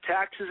year on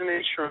taxes and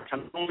insurance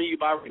on the home you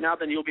buy right now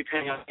than you'll be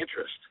paying on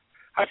interest.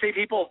 I say,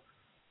 people,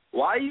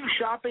 why are you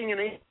shopping an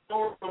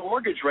 8%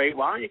 mortgage rate?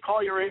 Why don't you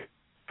call your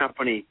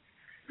company?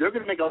 They're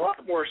going to make a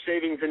lot more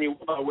savings than you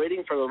are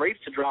waiting for the rates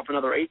to drop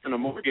another eighth in a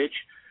mortgage.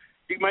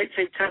 You might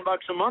save $10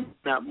 a month on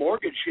that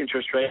mortgage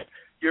interest rate.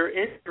 Your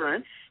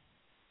insurance,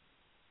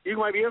 you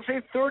might be able to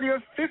save $30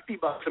 or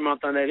 $50 a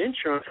month on that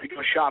insurance if you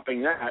go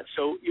shopping that.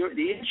 So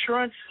the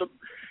insurance,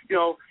 you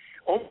know,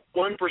 1%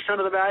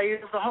 of the value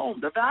of the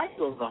home, the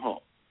value of the home.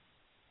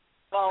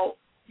 Well,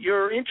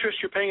 your interest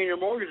you're paying on your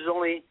mortgage is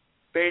only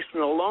based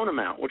on the loan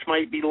amount, which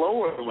might be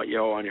lower than what you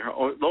owe on your home,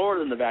 or lower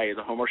than the value of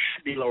the home, or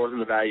should be lower than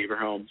the value of your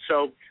home.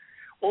 So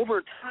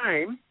over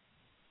time,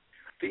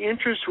 the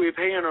interest we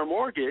pay on our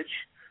mortgage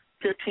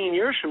 15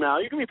 years from now,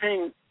 you're going to be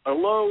paying a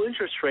low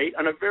interest rate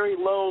on a very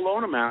low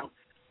loan amount.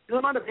 The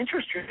amount of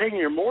interest you're paying on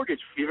your mortgage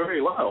will be very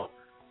low.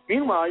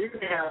 Meanwhile, you're going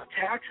to have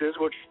taxes,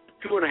 which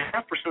is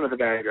 2.5% of the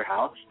value of your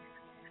house,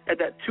 at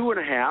that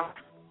 2.5%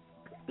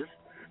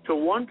 to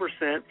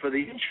 1% for the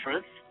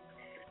insurance,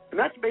 and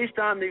that's based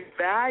on the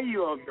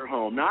value of your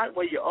home, not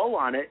what you owe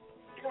on it.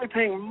 You're going to be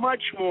paying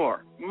much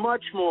more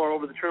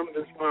over the term of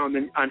this loan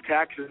than on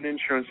taxes and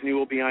insurance than you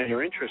will be on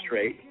your interest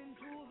rate.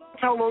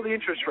 That's how low the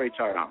interest rates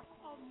are now.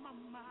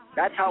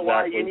 That's how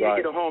why you need to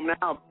get a home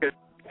now, because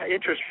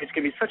interest rates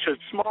can be such a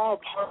small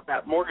part of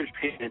that mortgage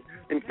payment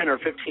in 10 or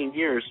 15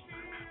 years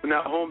when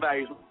that home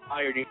value is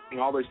higher, you're getting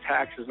all those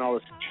taxes and all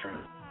this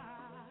insurance.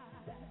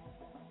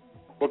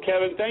 Well,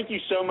 Kevin, thank you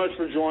so much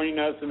for joining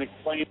us and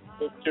explaining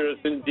this to us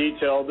in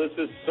detail. This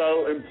is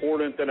so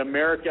important that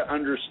America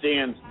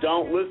understands.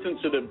 Don't listen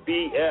to the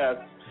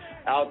BS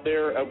out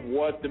there of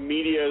what the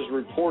media is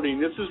reporting.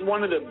 This is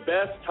one of the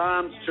best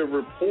times to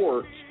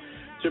report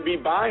to be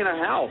buying a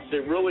house.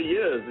 It really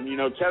is. And,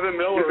 Kevin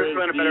Miller You're is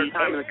a better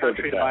time in the expert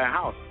country at to buy a that.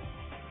 house.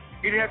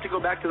 You didn't have to go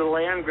back to the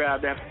land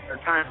grab after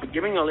their time. But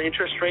giving an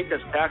interest rate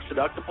that's tax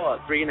deductible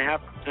at 3.5%,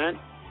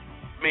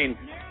 I mean,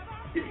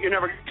 you're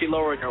never going to see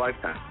lower in your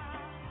lifetime.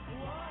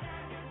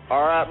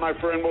 All right, my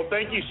friend. Well,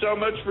 thank you so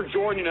much for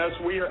joining us.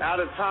 We are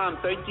out of time.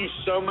 Thank you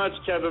so much,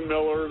 Kevin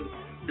Miller.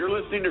 You're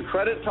listening to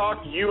Credit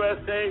Talk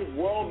USA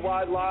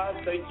Worldwide Live.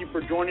 Thank you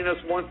for joining us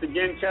once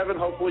again, Kevin.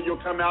 Hopefully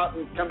you'll come back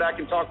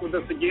and talk with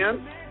us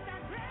again.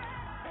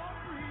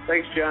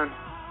 Thanks, John.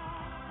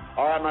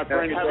 All right, my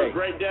friend. Have a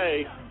great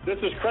day. This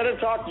is Credit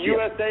Talk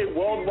USA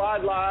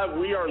Worldwide Live.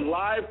 We are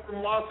live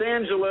from Los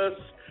Angeles.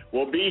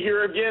 We'll be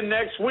here again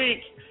next week.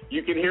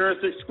 You can hear us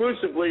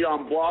exclusively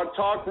on Blog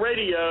Talk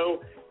Radio.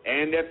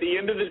 And at the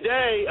end of the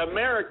day,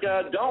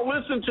 America, don't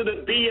listen to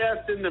the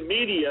BS in the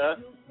media.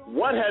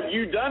 What have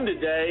you done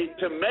today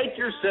to make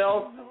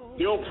yourself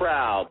feel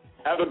proud?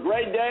 Have a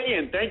great day,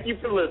 and thank you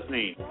for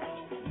listening.